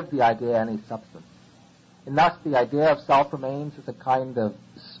give the idea any substance. And thus the idea of self remains as a kind of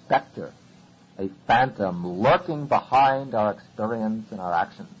specter, a phantom lurking behind our experience and our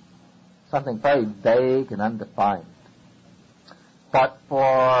actions, something very vague and undefined. But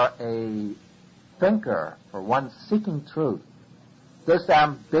for a thinker, for one seeking truth, this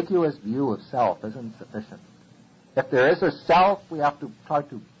ambiguous view of self isn't sufficient. If there is a self, we have to try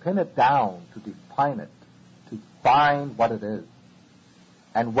to pin it down, to define it, to find what it is.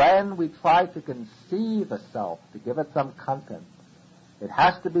 And when we try to conceive a self, to give it some content, it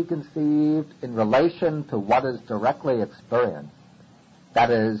has to be conceived in relation to what is directly experienced. That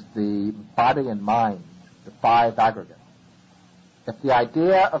is, the body and mind, the five aggregates. If the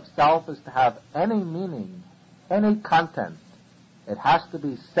idea of self is to have any meaning, any content, it has to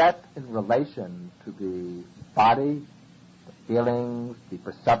be set in relation to the body, the feelings, the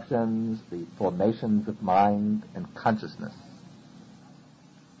perceptions, the formations of mind and consciousness.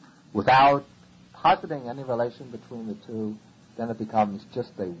 Without positing any relation between the two, then it becomes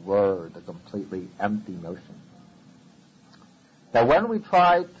just a word, a completely empty notion. Now, when we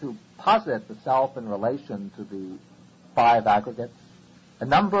try to posit the self in relation to the five aggregates, a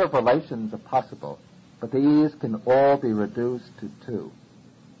number of relations are possible, but these can all be reduced to two,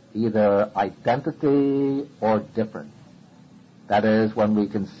 either identity or difference. That is, when we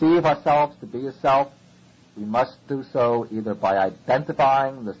conceive ourselves to be a self, we must do so either by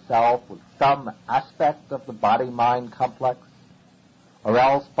identifying the self with some aspect of the body-mind complex, or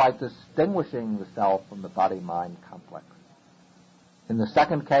else by distinguishing the self from the body-mind complex. In the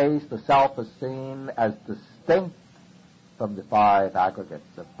second case, the self is seen as distinct from the five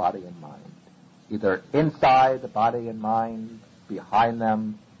aggregates of body and mind, either inside the body and mind, behind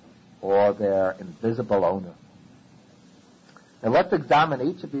them, or their invisible owner. Now let's examine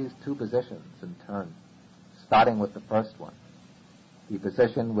each of these two positions in turn, starting with the first one, the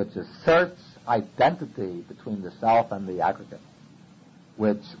position which asserts identity between the self and the aggregate,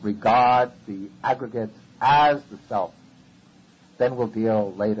 which regards the aggregates as the self. Then we'll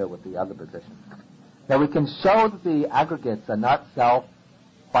deal later with the other position. Now we can show that the aggregates are not self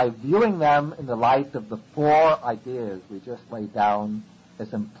by viewing them in the light of the four ideas we just laid down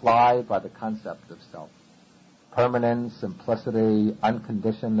as implied by the concept of self: permanence, simplicity,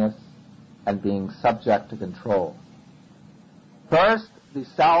 unconditionedness, and being subject to control. First, the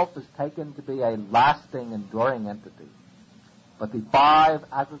self is taken to be a lasting, enduring entity. But the five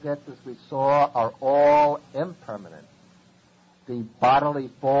aggregates, as we saw, are all impermanent. The bodily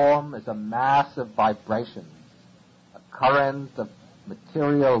form is a mass of vibrations, a current of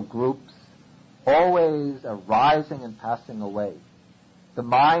material groups, always arising and passing away. The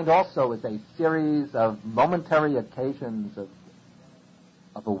mind also is a series of momentary occasions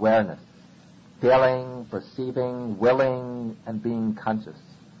of awareness, feeling, perceiving, willing, and being conscious,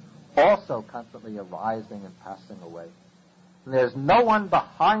 also constantly arising and passing away. And there's no one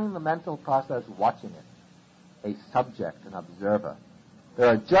behind the mental process watching it, a subject, an observer. There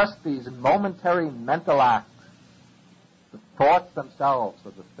are just these momentary mental acts, the thoughts themselves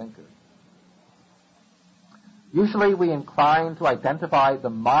of the thinker. Usually we incline to identify the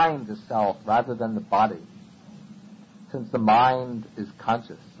mind as self rather than the body, since the mind is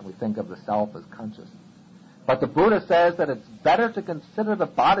conscious, and we think of the self as conscious. But the Buddha says that it's better to consider the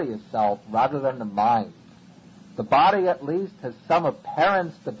body as self rather than the mind. The body at least has some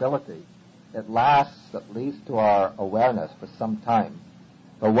apparent stability. It lasts at least to our awareness for some time.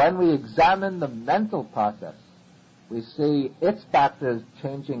 But when we examine the mental process, we see its factors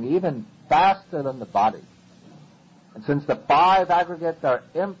changing even faster than the body. And since the five aggregates are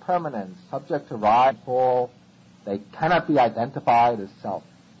impermanent, subject to rise and fall, they cannot be identified as self.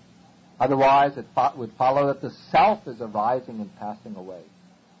 Otherwise, it would follow that the self is arising and passing away.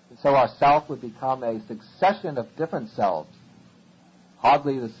 And so our self would become a succession of different selves,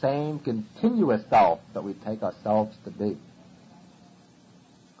 hardly the same continuous self that we take ourselves to be.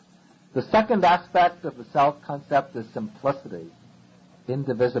 The second aspect of the self-concept is simplicity,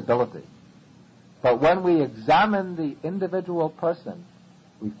 indivisibility. But when we examine the individual person,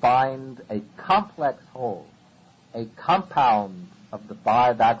 we find a complex whole, a compound of the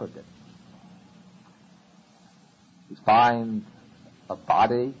five aggregates. We find a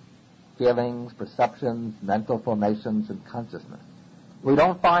body, feelings, perceptions, mental formations, and consciousness. We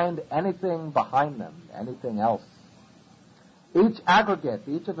don't find anything behind them, anything else. Each aggregate,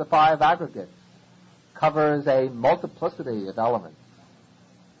 each of the 5 aggregates, covers a multiplicity of elements.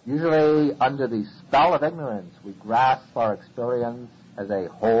 Usually, under the spell of ignorance, we grasp our experience as a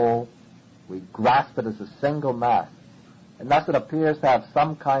whole. We grasp it as a single mass. And thus it appears to have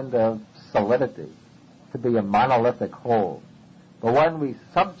some kind of solidity, to be a monolithic whole. But when we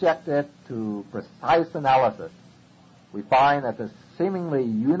subject it to precise analysis, we find that this seemingly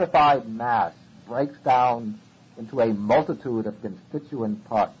unified mass breaks down into a multitude of constituent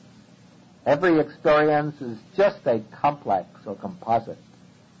parts. Every experience is just a complex or composite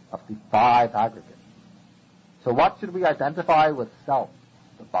of the 5 aggregates. So what should we identify with self?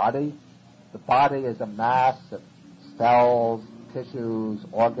 The body? The body is a mass of cells, tissues,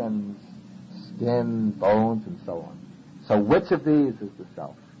 organs, skin, bones, and so on. So which of these is the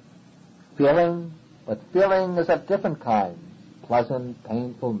self? Feeling? But feeling is of different kinds: pleasant,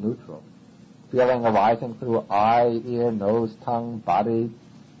 painful, neutral. Feeling arising through eye, ear, nose, tongue, body,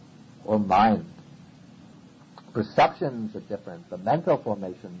 or mind. Perceptions are different. The mental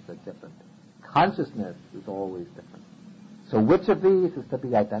formations are different. Consciousness is always different. So which of these is to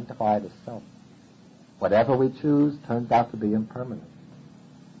be identified as self? Whatever we choose turns out to be impermanent,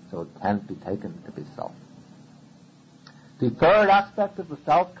 so it can't be taken to be self. The third aspect of the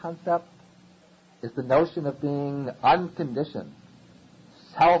self concept is the notion of being unconditioned,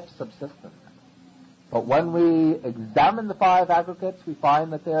 self-subsistent. But when we examine the 5 aggregates, we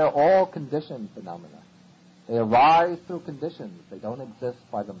find that they're all conditioned phenomena. They arise through conditions. They don't exist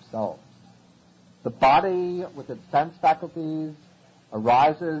by themselves. The body, with its sense faculties,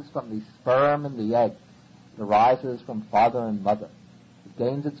 arises from the sperm and the egg. It arises from father and mother. It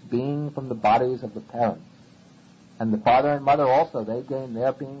gains its being from the bodies of the parents. And the father and mother also, they gain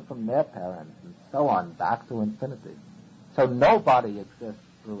their being from their parents, and so on, back to infinity. So no body exists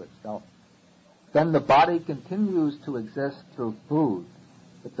through itself. Then the body continues to exist through food.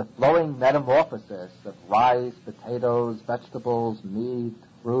 It's a flowing metamorphosis of rice, potatoes, vegetables, meat,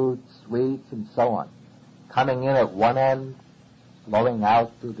 fruits, sweets, and so on, coming in at one end, flowing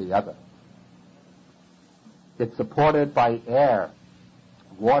out through the other. It's supported by air,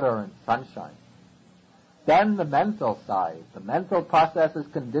 water, and sunshine. Then the mental side. The mental process is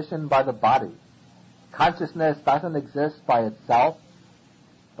conditioned by the body. Consciousness doesn't exist by itself,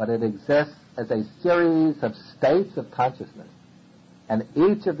 but it exists as a series of states of consciousness. And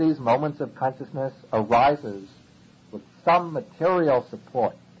each of these moments of consciousness arises with some material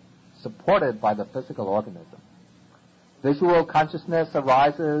support, supported by the physical organism. Visual consciousness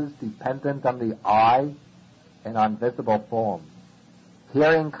arises dependent on the eye and on visible form.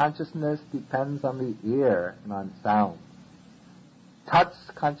 Hearing consciousness depends on the ear and on sound. Touch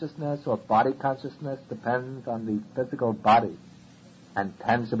consciousness or body consciousness depends on the physical body and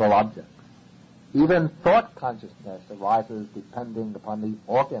tangible objects. Even thought consciousness arises depending upon the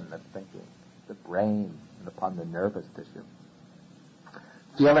organ that's thinking, the brain, and upon the nervous tissue.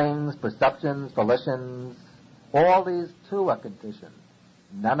 Feelings, perceptions, volitions, all these too are conditioned.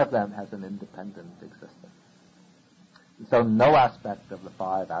 None of them has an independent existence. And so no aspect of the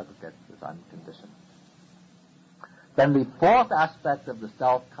 5 aggregates is unconditioned. Then the 4th aspect of the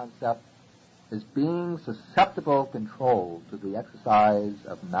self-concept is being susceptible control to the exercise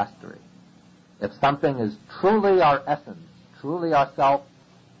of mastery. If something is truly our essence, truly ourself,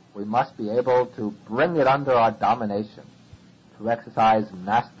 we must be able to bring it under our domination, to exercise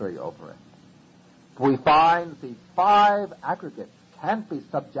mastery over it. We find the 5 aggregates can't be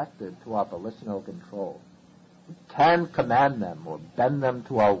subjected to our volitional control. We can command them or bend them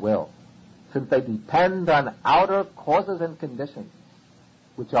to our will, since they depend on outer causes and conditions,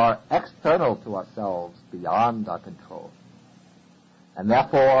 which are external to ourselves, beyond our control. And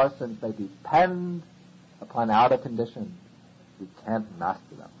therefore, since they depend upon outer conditions, we can't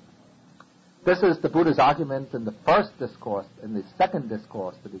master them. This is the Buddha's argument in the first discourse, in the second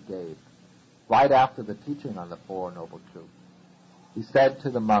discourse that he gave, right after the teaching on the 4 Noble Truths. He said to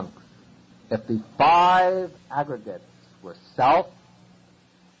the monks, if the 5 aggregates were self,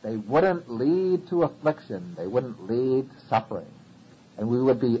 they wouldn't lead to affliction, they wouldn't lead to suffering, and we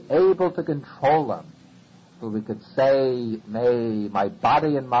would be able to control them. So we could say, may my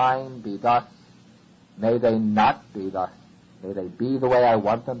body and mind be thus, may they not be thus, may they be the way I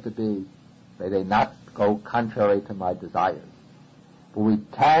want them to be, may they not go contrary to my desires. But we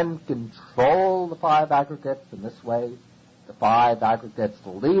can control the 5 aggregates in this way. The 5 aggregates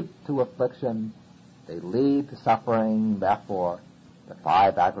lead to affliction, they lead to suffering, therefore the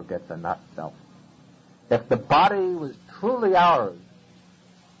 5 aggregates are not self. If the body was truly ours,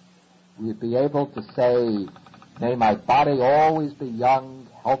 we'd be able to say, may my body always be young,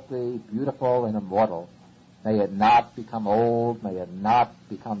 healthy, beautiful, and immortal. May it not become old. May it not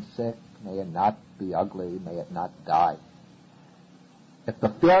become sick. May it not be ugly. May it not die. If the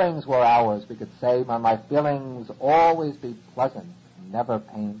feelings were ours, we could say, may my feelings always be pleasant, never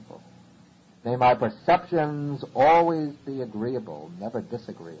painful. May my perceptions always be agreeable, never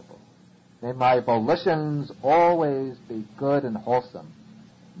disagreeable. May my volitions always be good and wholesome,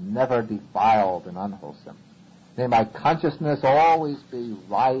 never defiled and unwholesome. May my consciousness always be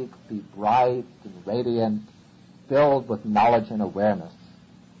right, be bright and radiant, filled with knowledge and awareness.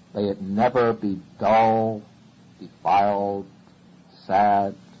 May it never be dull, defiled,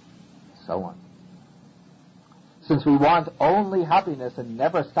 sad, so on. Since we want only happiness and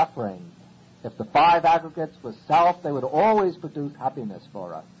never suffering, if the five aggregates were self, they would always produce happiness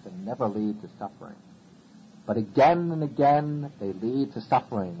for us and never lead to suffering. But again and again, they lead to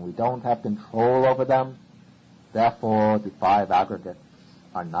suffering. We don't have control over them. Therefore, the five aggregates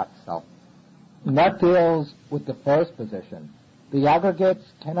are not self. And that deals with the first position. The aggregates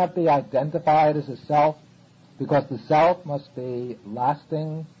cannot be identified as a self because the self must be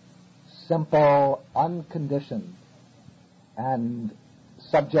lasting, simple, unconditioned, and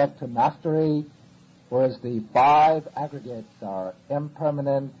subject to mastery, whereas the five aggregates are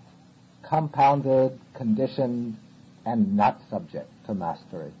impermanent, compounded, conditioned, and not subject to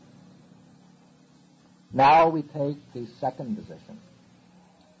mastery. Now we take the second position.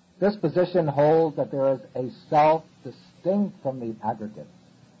 This position holds that there is a self distinct from the aggregates,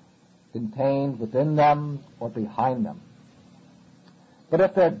 contained within them or behind them. But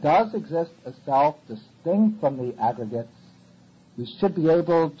if there does exist a self distinct from the aggregates, we should be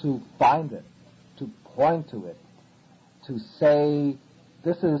able to find it, to point to it, to say,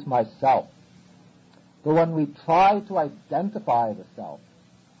 this is myself. But when we try to identify the self,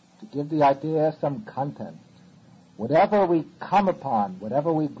 to give the idea some content, whatever we come upon,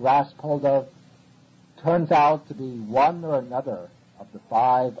 whatever we grasp hold of, turns out to be one or another of the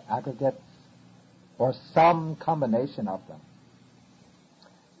five aggregates or some combination of them.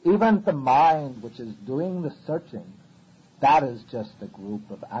 Even the mind, which is doing the searching, that is just a group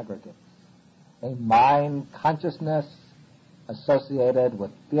of aggregates. A mind consciousness associated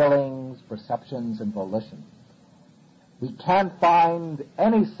with feelings, perceptions, and volitions. We can't find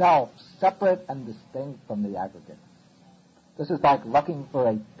any self separate and distinct from the aggregates. This is like looking for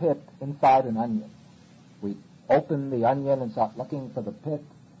a pit inside an onion. We open the onion and start looking for the pit.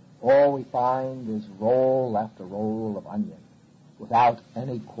 All we find is roll after roll of onion without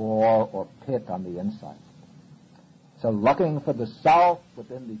any core or pit on the inside. So looking for the self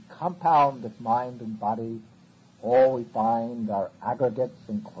within the compound of mind and body, all we find are aggregates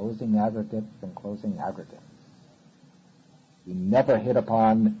and closing aggregates and closing aggregates. We never hit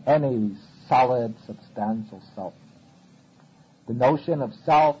upon any solid, substantial self. The notion of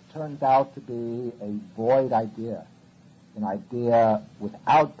self turns out to be a void idea, an idea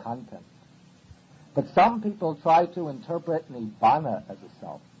without content. But some people try to interpret Nibbana as a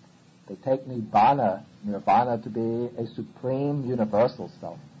self. They take Nirvana to be a supreme universal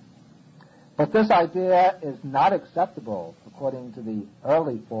self. But this idea is not acceptable according to the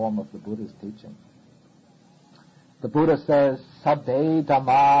early form of the Buddha's teaching. The Buddha says, Sabbe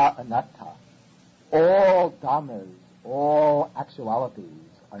Dhamma Anatta. All dhammas, all actualities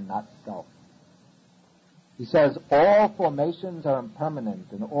are not self. He says all formations are impermanent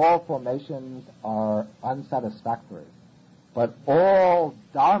and all formations are unsatisfactory. But all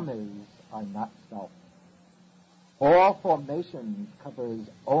dharmas are not self. All formations covers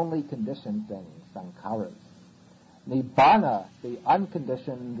only conditioned things, sankharas. Nibbana, the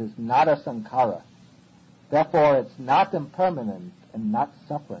unconditioned, is not a sankhara. Therefore, it's not impermanent and not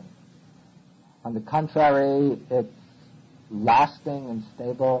suffering. On the contrary, it's lasting and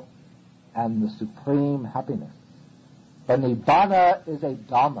stable and the supreme happiness. But Nibbana is a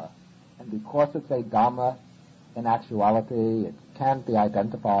Dhamma, and because it's a Dhamma, in actuality, it can't be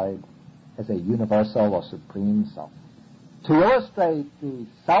identified as a universal or supreme self. To illustrate the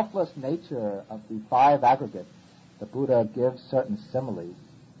selfless nature of the five aggregates, the Buddha gives certain similes.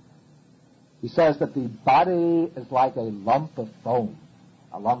 He says that the body is like a lump of foam.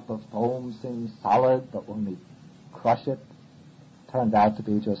 A lump of foam seems solid, but when we crush it, it turns out to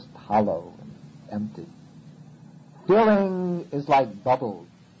be just hollow and empty. Feeling is like bubbles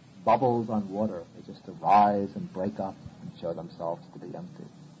on water. They just arise and break up and show themselves to be empty.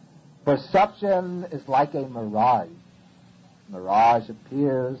 Perception is like a mirage. Mirage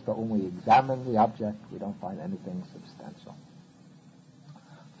appears, but when we examine the object, we don't find anything substantial.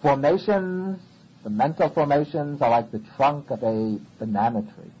 Formations, the mental formations, are like the trunk of a banana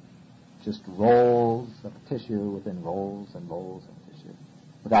tree. just rolls of tissue within rolls and rolls of tissue,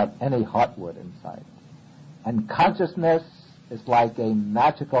 without any heartwood inside. And consciousness is like a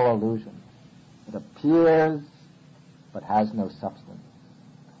magical illusion. It appears but has no substance.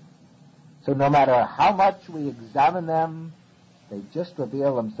 So no matter how much we examine them, they just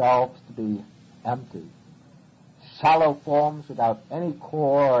reveal themselves to be empty, shallow forms without any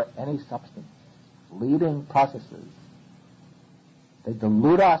core or any substance, fleeting processes. They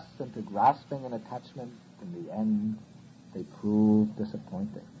delude us into grasping an attachment. In the end, they prove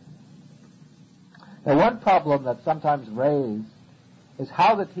disappointing. Now, one problem that's sometimes raised is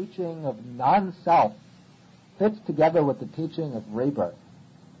how the teaching of non-self fits together with the teaching of rebirth.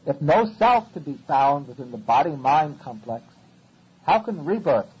 If no self to be found within the body-mind complex, how can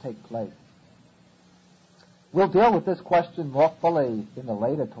rebirth take place? We'll deal with this question more fully in the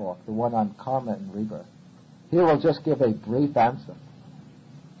later talk, the one on karma and rebirth. Here we'll just give a brief answer.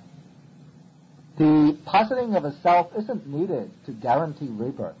 The positing of a self isn't needed to guarantee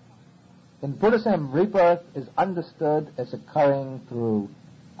rebirth. In Buddhism, rebirth is understood as occurring through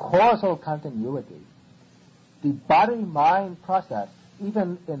causal continuity. The body-mind process,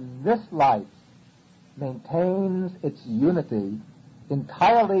 even in this life, maintains its unity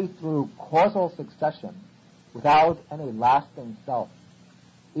entirely through causal succession, without any lasting self.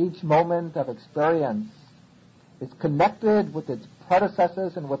 Each moment of experience is connected with its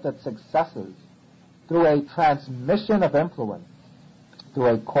predecessors and with its successors through a transmission of influence, through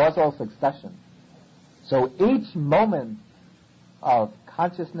a causal succession. So each moment of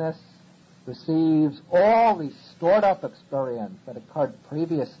consciousness receives all the stored-up experience that occurred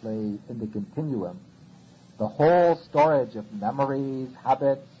previously in the continuum, the whole storage of memories,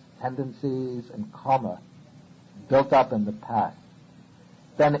 habits, tendencies, and karma built up in the past.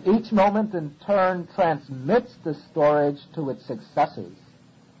 Then each moment in turn transmits the storage to its successors,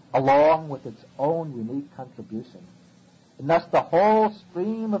 along with its own unique contribution. And thus the whole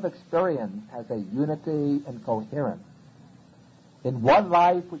stream of experience has a unity and coherence. In one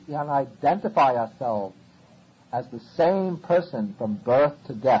life we can identify ourselves as the same person from birth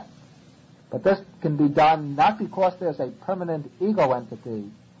to death. But this can be done not because there's a permanent ego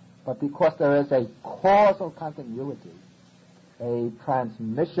entity, but because there is a causal continuity, a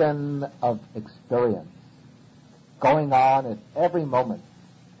transmission of experience going on at every moment.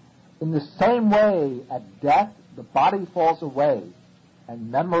 In the same way, at death, the body falls away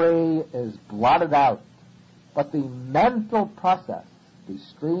and memory is blotted out, but the mental process, the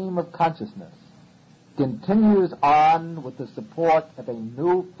stream of consciousness, continues on with the support of a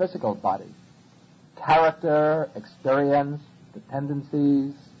new physical body. Character, experience, the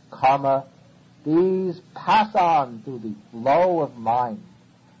tendencies, karma, these pass on through the flow of mind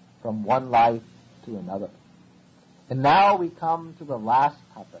from one life to another. And now we come to the last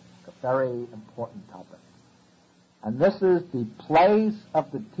topic, a very important topic. And this is the place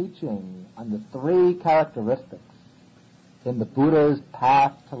of the teaching on the three characteristics in the Buddha's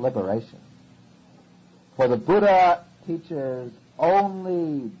path to liberation. For the Buddha teaches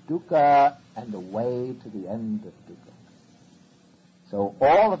only dukkha and the way to the end of dukkha. So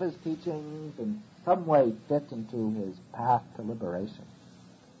all of his teachings in some way fit into his path to liberation.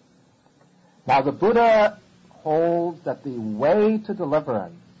 Now the Buddha holds that the way to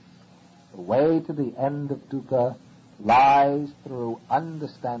deliverance, the way to the end of dukkha, lies through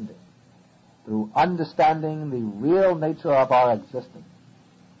understanding the real nature of our existence.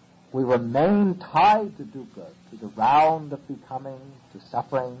 We remain tied to dukkha, to the round of becoming, to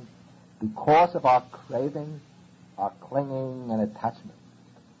suffering, because of our craving, our clinging and attachment.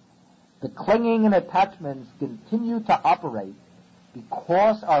 The clinging and attachments continue to operate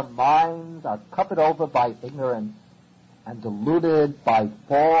because our minds are covered over by ignorance and deluded by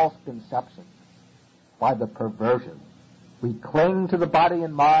false conceptions, by the perversion. We cling to the body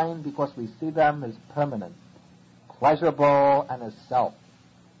and mind because we see them as permanent, pleasurable, and as self.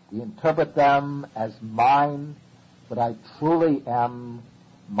 We interpret them as mine, but I truly am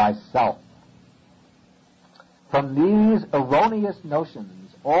myself. From these erroneous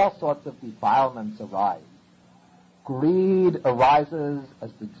notions, all sorts of defilements arise. Greed arises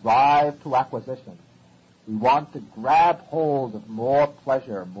as the drive to acquisition. We want to grab hold of more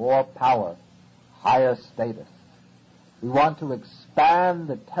pleasure, more power, higher status. We want to expand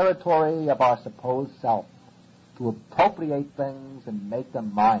the territory of our supposed self, to appropriate things and make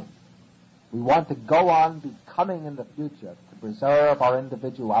them mine. We want to go on becoming in the future, to preserve our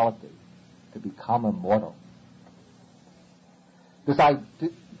individuality, to become immortal. This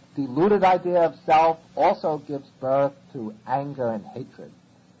deluded idea of self also gives birth to anger and hatred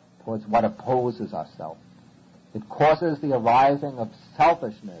towards what opposes ourself. It causes the arising of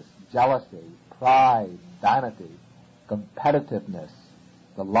selfishness, jealousy, pride, vanity, competitiveness,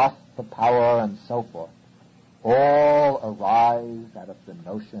 the lust for power, and so forth, all arise out of the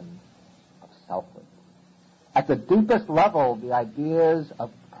notion of selfhood. At the deepest level, the ideas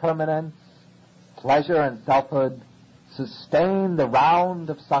of permanence, pleasure, and selfhood sustain the round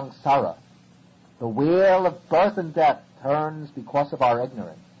of samsara. The wheel of birth and death turns because of our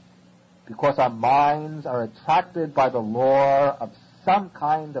ignorance, because our minds are attracted by the lure of some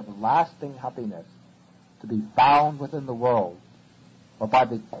kind of lasting happiness to be found within the world, or by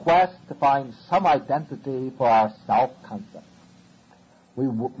the quest to find some identity for our self-concept. We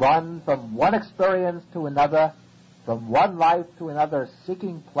run from one experience to another, from one life to another,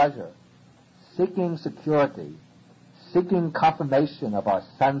 seeking pleasure, seeking security, seeking confirmation of our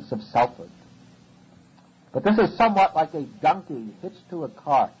sense of selfhood. But this is somewhat like a donkey hitched to a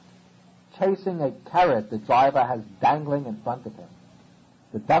cart, chasing a carrot the driver has dangling in front of him.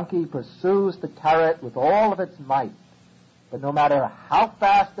 The donkey pursues the carrot with all of its might, but no matter how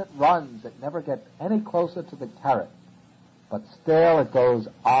fast it runs, it never gets any closer to the carrot. But still it goes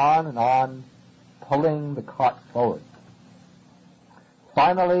on and on, pulling the cart forward.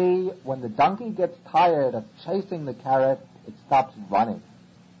 Finally, when the donkey gets tired of chasing the carrot, it stops running.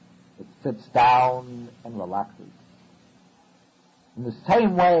 It sits down and relaxes. In the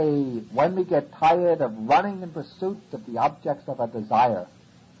same way, when we get tired of running in pursuit of the objects of our desire,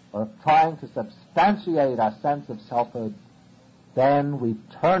 or of trying to substantiate our sense of selfhood, then we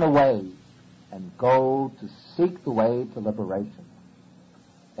turn away and go to seek the way to liberation.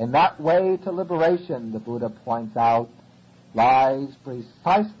 And that way to liberation, the Buddha points out, lies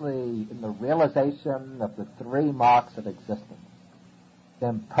precisely in the realization of the three marks of existence: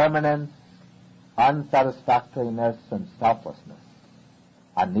 impermanence, unsatisfactoriness, and selflessness.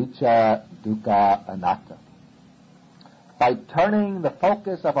 Anicca, dukkha, anatta. By turning the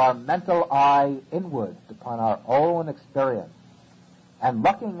focus of our mental eye inward upon our own experience and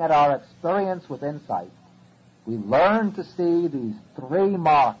looking at our experience with insight, we learn to see these three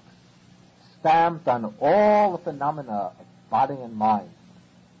marks stamped on all the phenomena of body and mind,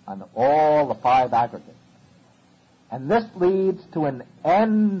 on all the five aggregates. And this leads to an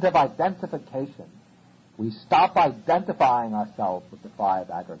end of identification. We stop identifying ourselves with the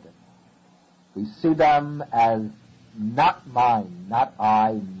five aggregates. We see them as not mine, not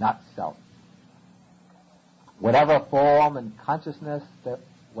I, not self. Whatever form and consciousness,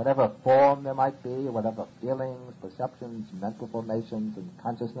 whatever form there might be, whatever feelings, perceptions, mental formations, and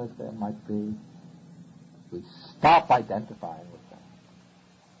consciousness there might be, we stop identifying with them.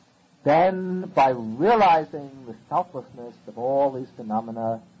 Then, by realizing the selflessness of all these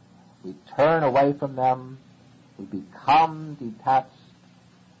phenomena, we turn away from them, we become detached,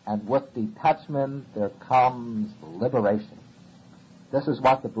 and with detachment there comes liberation. This is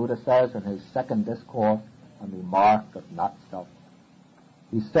what the Buddha says in his second discourse on the mark of not self.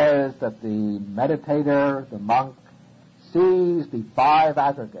 He says that the meditator, the monk, sees the five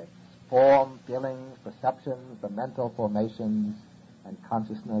aggregates: form, feelings, perceptions, the mental formations, and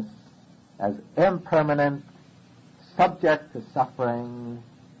consciousness, as impermanent, subject to suffering,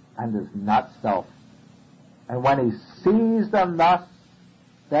 and is not self. And when he sees them thus,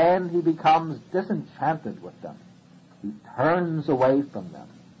 then he becomes disenchanted with them. He turns away from them.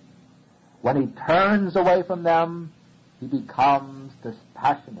 When he turns away from them, he becomes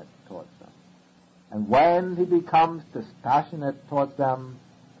dispassionate towards them. And when he becomes dispassionate towards them,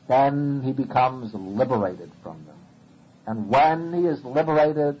 then he becomes liberated from them. And when he is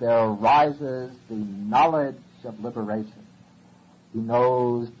liberated, there arises the knowledge of liberation. He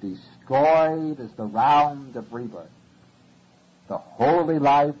knows destroyed is the round of rebirth. The holy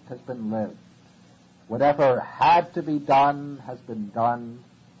life has been lived. Whatever had to be done has been done,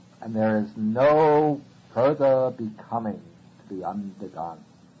 and there is no further becoming to be undergone.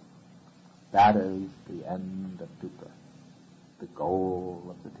 That is the end of dukkha, the goal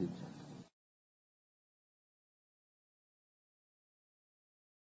of the teaching.